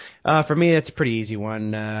choice. For me, it's a pretty easy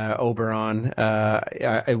one. Oberon,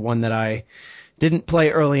 one that I didn't play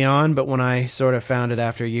early on, but when I sort of found it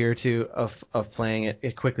after a year or two of playing it,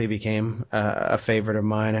 it quickly became a favorite of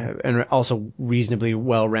mine, and also reasonably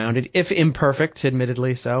well-rounded, if imperfect,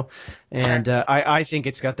 admittedly so. And I think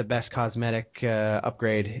it's got the best cosmetic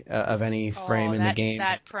upgrade of any frame in the game.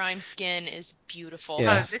 That Prime skin is beautiful.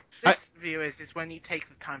 Yeah. This view is when you take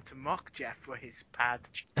the time to mock Jeff for his pad.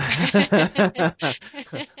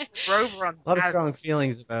 Roberon a lot of strong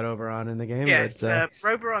feelings about Oberon in the game. Yes,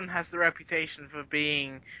 Roberon has the reputation for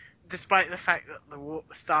being, despite the fact that the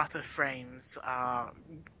starter frames are,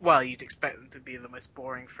 well, you'd expect them to be the most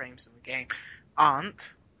boring frames in the game,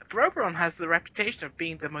 aren't. Roberon has the reputation of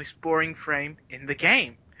being the most boring frame in the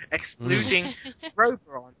game, excluding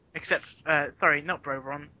Roberon. Except, not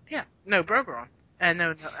Roberon. Yeah, no, Roberon.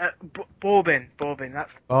 Borbin.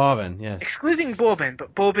 That's Borbin, yes. Excluding Borbin,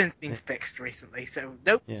 but Borbin's been fixed recently, so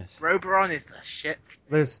nope. Yes. Roberon is the shit.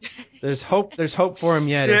 There's hope for him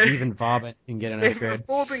yet if even Bobbin can get an upgrade. If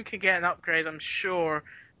Borbin can get an upgrade, I'm sure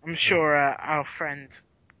our friend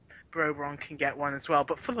Roberon can get one as well.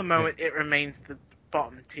 But for the moment, it remains the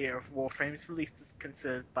bottom tier of Warframes, at least as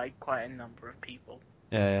considered by quite a number of people.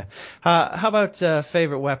 Yeah. How about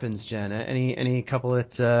favorite weapons, Jen? Any couple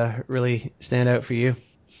that really stand out for you?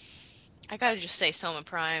 I gotta just say Soma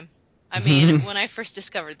Prime. I mean, when I first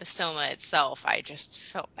discovered the Soma itself, I just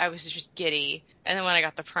felt I was just giddy. And then when I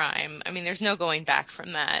got the Prime, I mean, there's no going back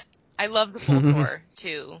from that. I love the Voltor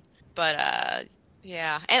too, but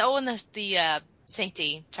yeah. And the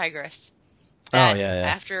Sancti Tigress.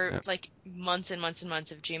 After like months and months and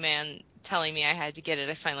months of G-Man telling me I had to get it,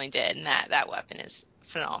 I finally did, and that weapon is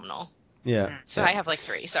phenomenal. Yeah. So I have like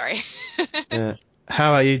 3. Sorry. Yeah.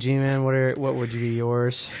 How about you, G-Man? What would be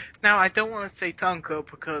yours? Now, I don't want to say Tonko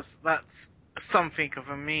because that's something of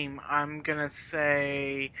a meme. I'm gonna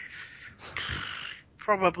say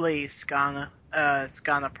probably Skarner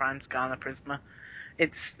Prime, Skarner Prisma.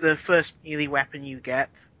 It's the first melee weapon you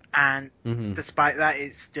get. And despite that,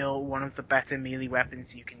 it's still one of the better melee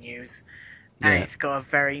weapons you can use. And it's got a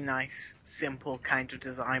very nice, simple kind of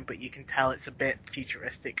design, but you can tell it's a bit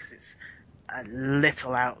futuristic because it's a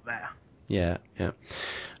little out there. Yeah.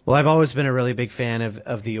 Well, I've always been a really big fan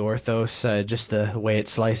of the Orthos, just the way it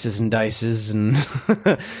slices and dices and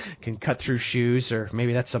can cut through shoes, or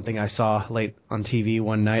maybe that's something I saw late on TV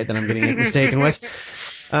one night that I'm getting it mistaken with.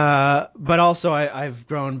 But also I've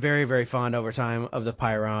grown very, very fond over time of the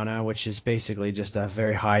Pyrana, which is basically just a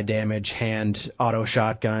very high damage hand auto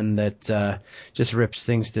shotgun that just rips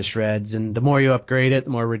things to shreds. And the more you upgrade it,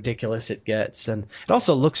 the more ridiculous it gets. And it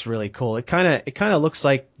also looks really cool. It kind of looks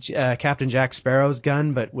like Captain Jack Sparrow's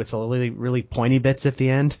gun, but with a really, really pointy bits at the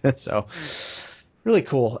end. So Really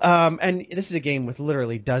cool. And this is a game with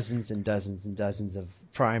literally dozens and dozens and dozens of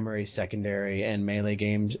primary, secondary, and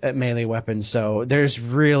melee weapons. So there's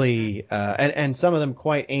really, and some of them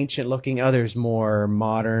quite ancient looking, others more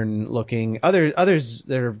modern looking, others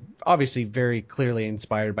that are obviously very clearly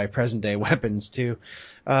inspired by present day weapons too.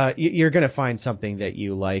 You're going to find something that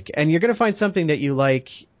you like, and you're going to find something that you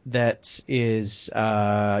like that is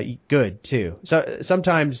good too. So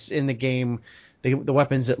sometimes in the game, the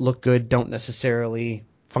weapons that look good don't necessarily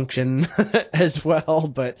function as well,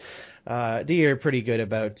 but D are pretty good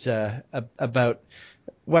about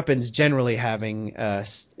weapons generally having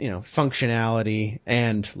functionality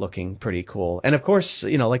and looking pretty cool. And of course,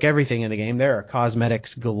 like everything in the game, there are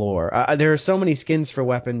cosmetics galore. There are so many skins for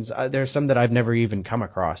weapons. There are some that I've never even come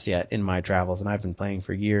across yet in my travels, and I've been playing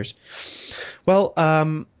for years. Well,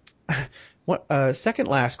 second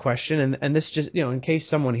last question, and this just, in case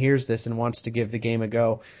someone hears this and wants to give the game a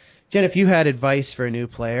go. Jen, if you had advice for a new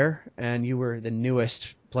player, and you were the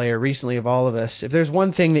newest player recently of all of us, if there's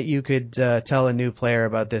one thing that you could tell a new player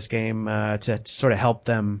about this game to sort of help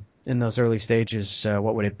them in those early stages,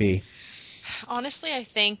 what would it be? Honestly, I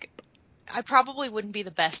think I probably wouldn't be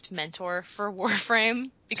the best mentor for Warframe,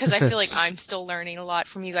 because I feel like I'm still learning a lot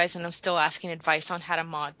from you guys, and I'm still asking advice on how to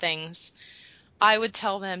mod things. I would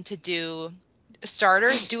tell them to do a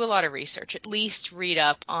lot of research, at least read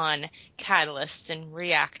up on catalysts and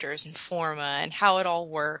reactors and forma and how it all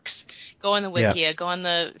works. Go on the Wikia, Go on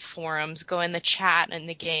the forums, go in the chat in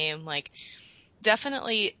the game. Like,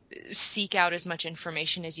 definitely seek out as much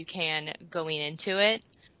information as you can going into it.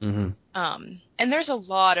 Mm-hmm. And there's a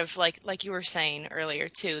lot of, like you were saying earlier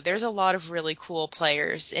too, there's a lot of really cool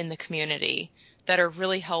players in the community that are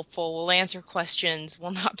really helpful, will answer questions, will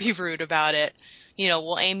not be rude about it,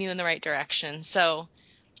 will aim you in the right direction. So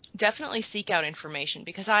definitely seek out information,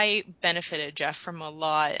 because I benefited, Jeff, from a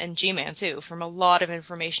lot, and G-Man too, from a lot of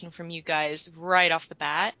information from you guys right off the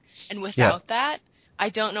bat. And without that, I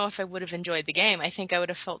don't know if I would have enjoyed the game. I think I would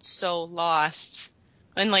have felt so lost.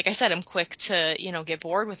 And like I said, I'm quick to, get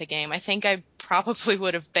bored with a game. I think I probably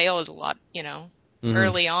would have bailed a lot,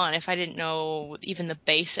 early on if I didn't know even the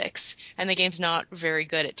basics. And the game's not very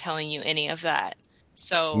good at telling you any of that.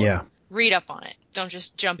 So read up on it. Don't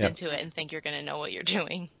just jump into it and think you're going to know what you're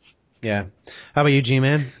doing. Yeah. How about you,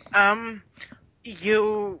 G-Man?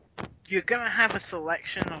 You're going to have a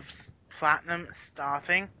selection of platinum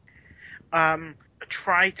starting.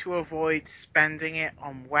 Try to avoid spending it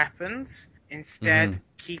on weapons. Instead,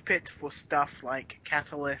 keep it for stuff like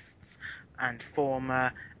catalysts and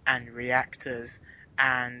forma and reactors,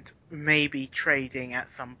 and maybe trading at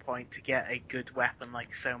some point to get a good weapon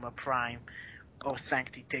like Soma Prime or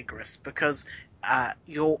Sancti Tigris, because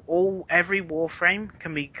every Warframe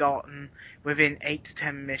can be gotten within 8 to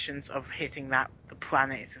 10 missions of hitting the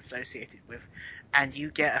planet it's associated with, and you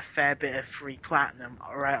get a fair bit of free platinum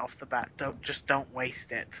right off the bat. Don't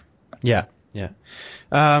waste it. Yeah.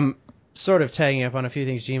 Sort of tagging up on a few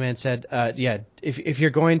things G-Man said, if you're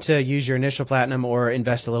going to use your initial platinum or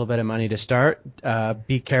invest a little bit of money to start,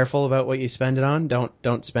 be careful about what you spend it on.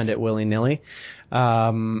 Don't spend it willy-nilly.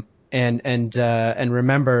 And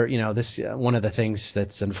remember, this one of the things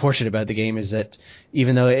that's unfortunate about the game is that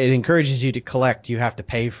even though it encourages you to collect, you have to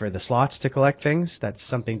pay for the slots to collect things. That's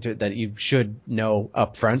something that you should know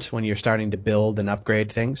up front when you're starting to build and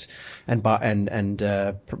upgrade things and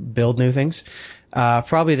build new things.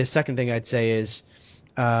 Probably the second thing I'd say is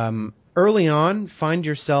early on, find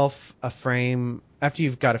yourself a frame. After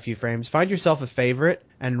you've got a few frames, find yourself a favorite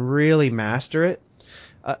and really master it.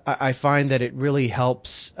 I find that it really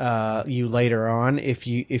helps you later on if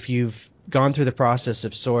you've gone through the process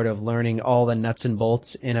of sort of learning all the nuts and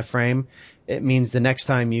bolts in a frame. It means the next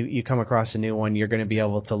time you come across a new one, you're going to be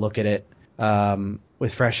able to look at it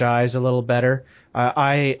with fresh eyes a little better. When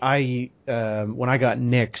I got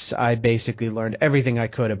Nyx, I basically learned everything I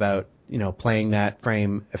could about playing that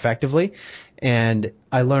frame effectively, and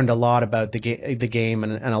I learned a lot about the game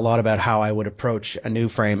and a lot about how I would approach a new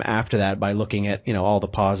frame after that by looking at all the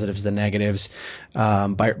positives, the negatives.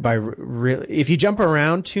 If you jump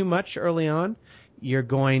around too much early on, you're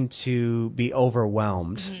going to be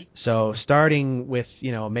overwhelmed. Mm-hmm. So starting with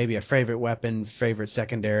maybe a favorite weapon, favorite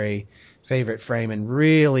secondary, favorite frame, and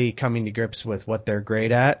really coming to grips with what they're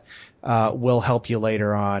great at will help you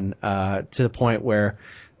later on to the point where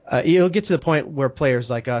you'll get to the point where players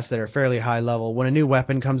like us that are fairly high level, when a new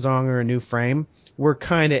weapon comes along or a new frame, we're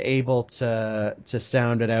kind of able to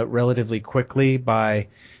sound it out relatively quickly by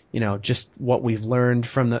just what we've learned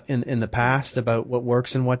from in the past about what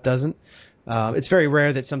works and what doesn't. It's very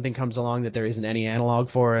rare that something comes along that there isn't any analog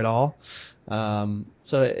for at all.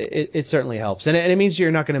 So it certainly helps, and it means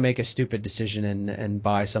you're not going to make a stupid decision and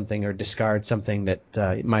buy something or discard something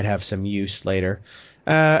that might have some use later.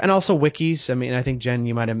 And also wikis. I mean, I think Jen,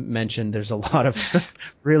 you might have mentioned there's a lot of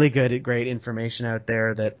really great information out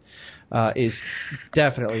there that is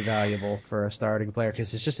definitely valuable for a starting player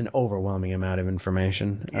because it's just an overwhelming amount of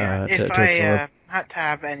information Yeah, to if absorb. I had to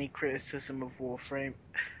have any criticism of Warframe,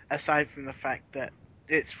 aside from the fact that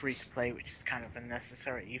it's free to play, which is kind of a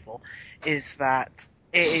necessary evil, is that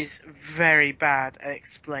it is very bad at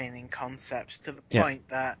explaining concepts to the point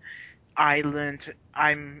that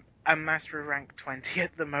I'm Master of Rank 20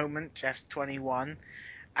 at the moment, Jeff's 21,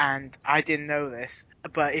 and I didn't know this,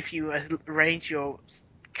 but if you arrange your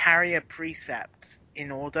carrier precepts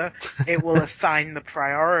in order, it will assign the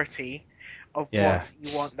priority of what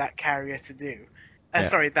you want that carrier to do.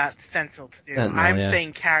 Sorry, that sentinel to do. Sentinel, I'm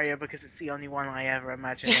saying carrier because it's the only one I ever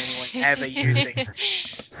imagine anyone ever using.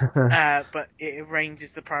 But it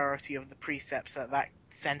arranges the priority of the precepts that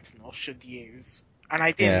sentinel should use. And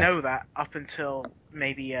I didn't know that up until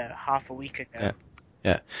maybe half a week ago.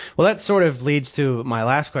 Yeah. Well, that sort of leads to my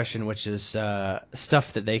last question, which is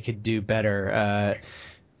stuff that they could do better.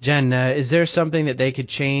 Jen, is there something that they could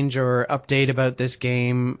change or update about this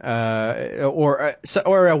game, or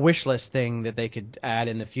a wish list thing that they could add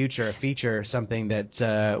in the future, a feature, something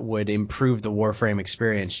that would improve the Warframe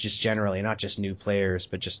experience just generally, not just new players,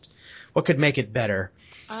 but just what could make it better?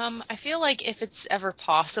 I feel like if it's ever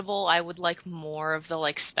possible, I would like more of the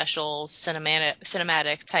like special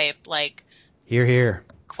cinematic type like Here.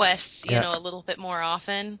 quests, you know, a little bit more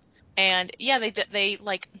often. And yeah, they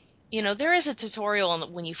like, you know, there is a tutorial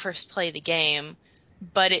when you first play the game,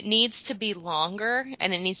 but it needs to be longer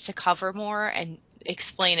and it needs to cover more and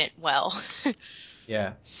explain it well.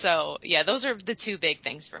 Yeah. So yeah, those are the two big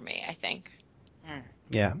things for me, I think.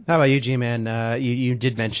 Yeah. How about you, G-Man? You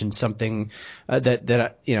did mention something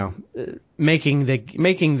that you know, making the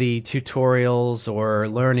tutorials or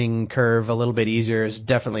learning curve a little bit easier is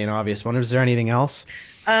definitely an obvious one. Is there anything else?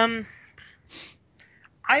 I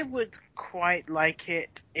would quite like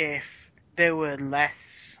it if there were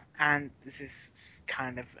less, and this is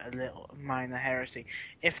kind of a little minor heresy,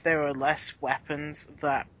 if there were less weapons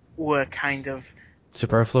that were kind of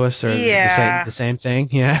superfluous or the same thing.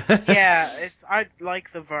 Yeah. I'd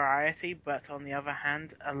like the variety, but on the other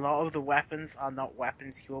hand, a lot of the weapons are not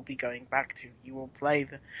weapons you will be going back to. You will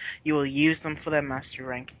you will use them for their master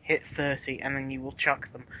rank, hit 30, and then you will chuck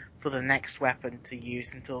them for the next weapon to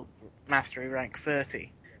use until mastery rank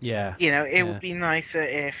 30. Yeah. You know, it would be nicer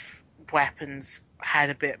if weapons had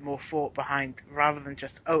a bit more thought behind, rather than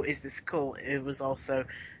just, oh, is this cool? It was also,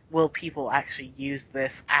 will people actually use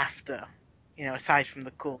this after? You know, aside from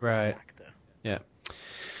the coolness factor. Yeah.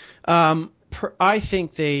 I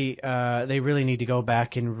think they really need to go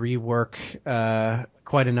back and rework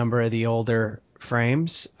quite a number of the older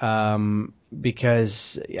frames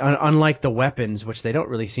because unlike the weapons, which they don't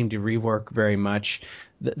really seem to rework very much,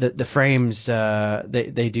 the frames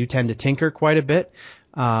they do tend to tinker quite a bit.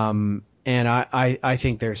 And I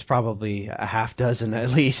think there's probably a half dozen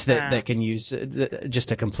at least that can use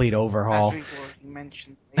just a complete overhaul. As we've already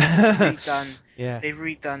mentioned, they've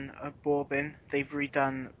redone Borbin, they've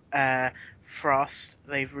redone Frost,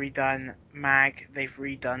 they've redone Mag, they've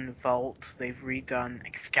redone Volt, they've redone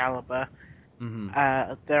Excalibur.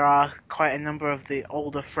 Mm-hmm. There are quite a number of the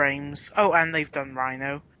older frames. Oh, and they've done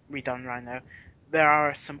redone Rhino. There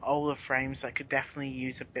are some older frames that could definitely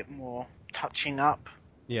use a bit more touching up.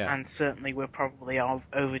 Yeah. And certainly we're probably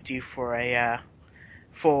overdue for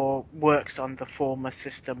works on the former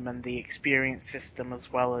system and the experience system,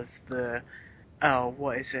 as well as the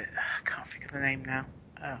what is it? I can't think of the name now.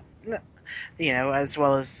 You know, as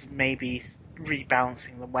well as maybe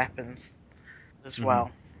rebalancing the weapons as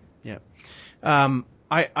well. Yeah.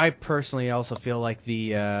 I personally also feel like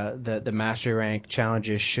the mastery rank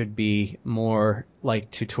challenges should be more like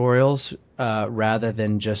tutorials rather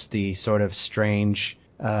than just the sort of strange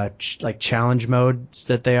like challenge modes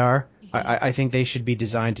that they are. I think they should be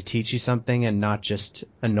designed to teach you something and not just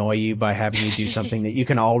annoy you by having you do something that you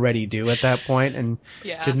can already do at that point and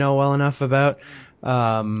should know well enough about.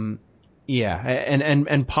 And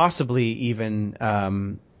possibly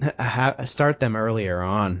even start them earlier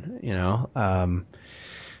on. You know,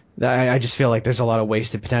 I just feel like there's a lot of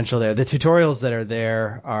wasted potential there. The tutorials that are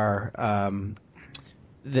there are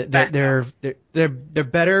they're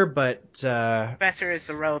better, but better is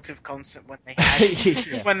a relative constant when they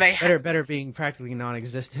have better being practically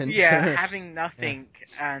non-existent. Yeah, having nothing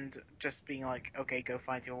and just being like, okay, go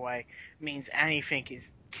find your way means anything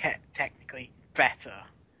is technically better.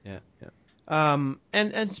 Yeah. And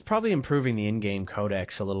it's probably improving the in-game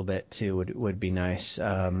codex a little bit too would be nice.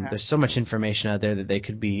 There's so much information out there that they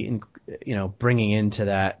could be, bringing into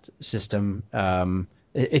that system.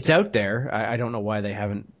 It's out there. I don't know why they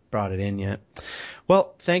haven't brought it in yet.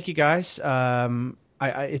 Well, thank you guys.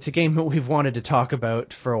 It's a game that we've wanted to talk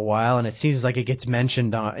about for a while, and it seems like it gets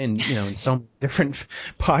mentioned in some different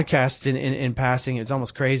podcasts in passing. It's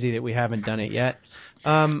almost crazy that we haven't done it yet.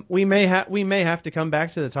 We may have to come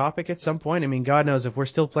back to the topic at some point. I mean, God knows if we're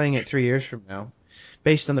still playing it 3 years from now,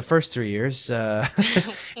 based on the first 3 years,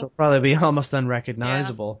 it'll probably be almost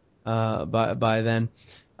unrecognizable by then.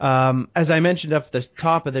 As I mentioned up at the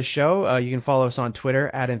top of the show, you can follow us on Twitter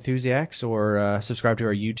 @Enthusiacs or subscribe to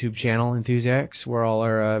our YouTube channel Enthusiacs, where all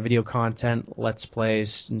our video content, let's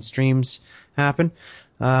plays, and streams happen.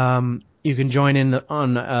 You can join in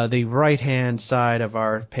on the right-hand side of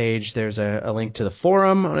our page. There's a link to the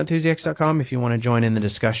forum on enthusiacs.com if you want to join in the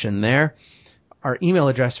discussion there. Our email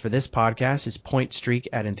address for this podcast is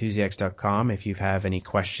pointstreak@enthusiacs.com if you have any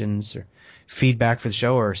questions or feedback for the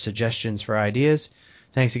show or suggestions for ideas.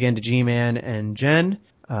 Thanks again to G-Man and Jen.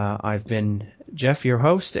 I've been Jeff, your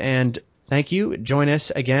host, and thank you. Join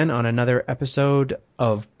us again on another episode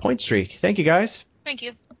of Point Streak. Thank you, guys. Thank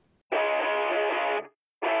you.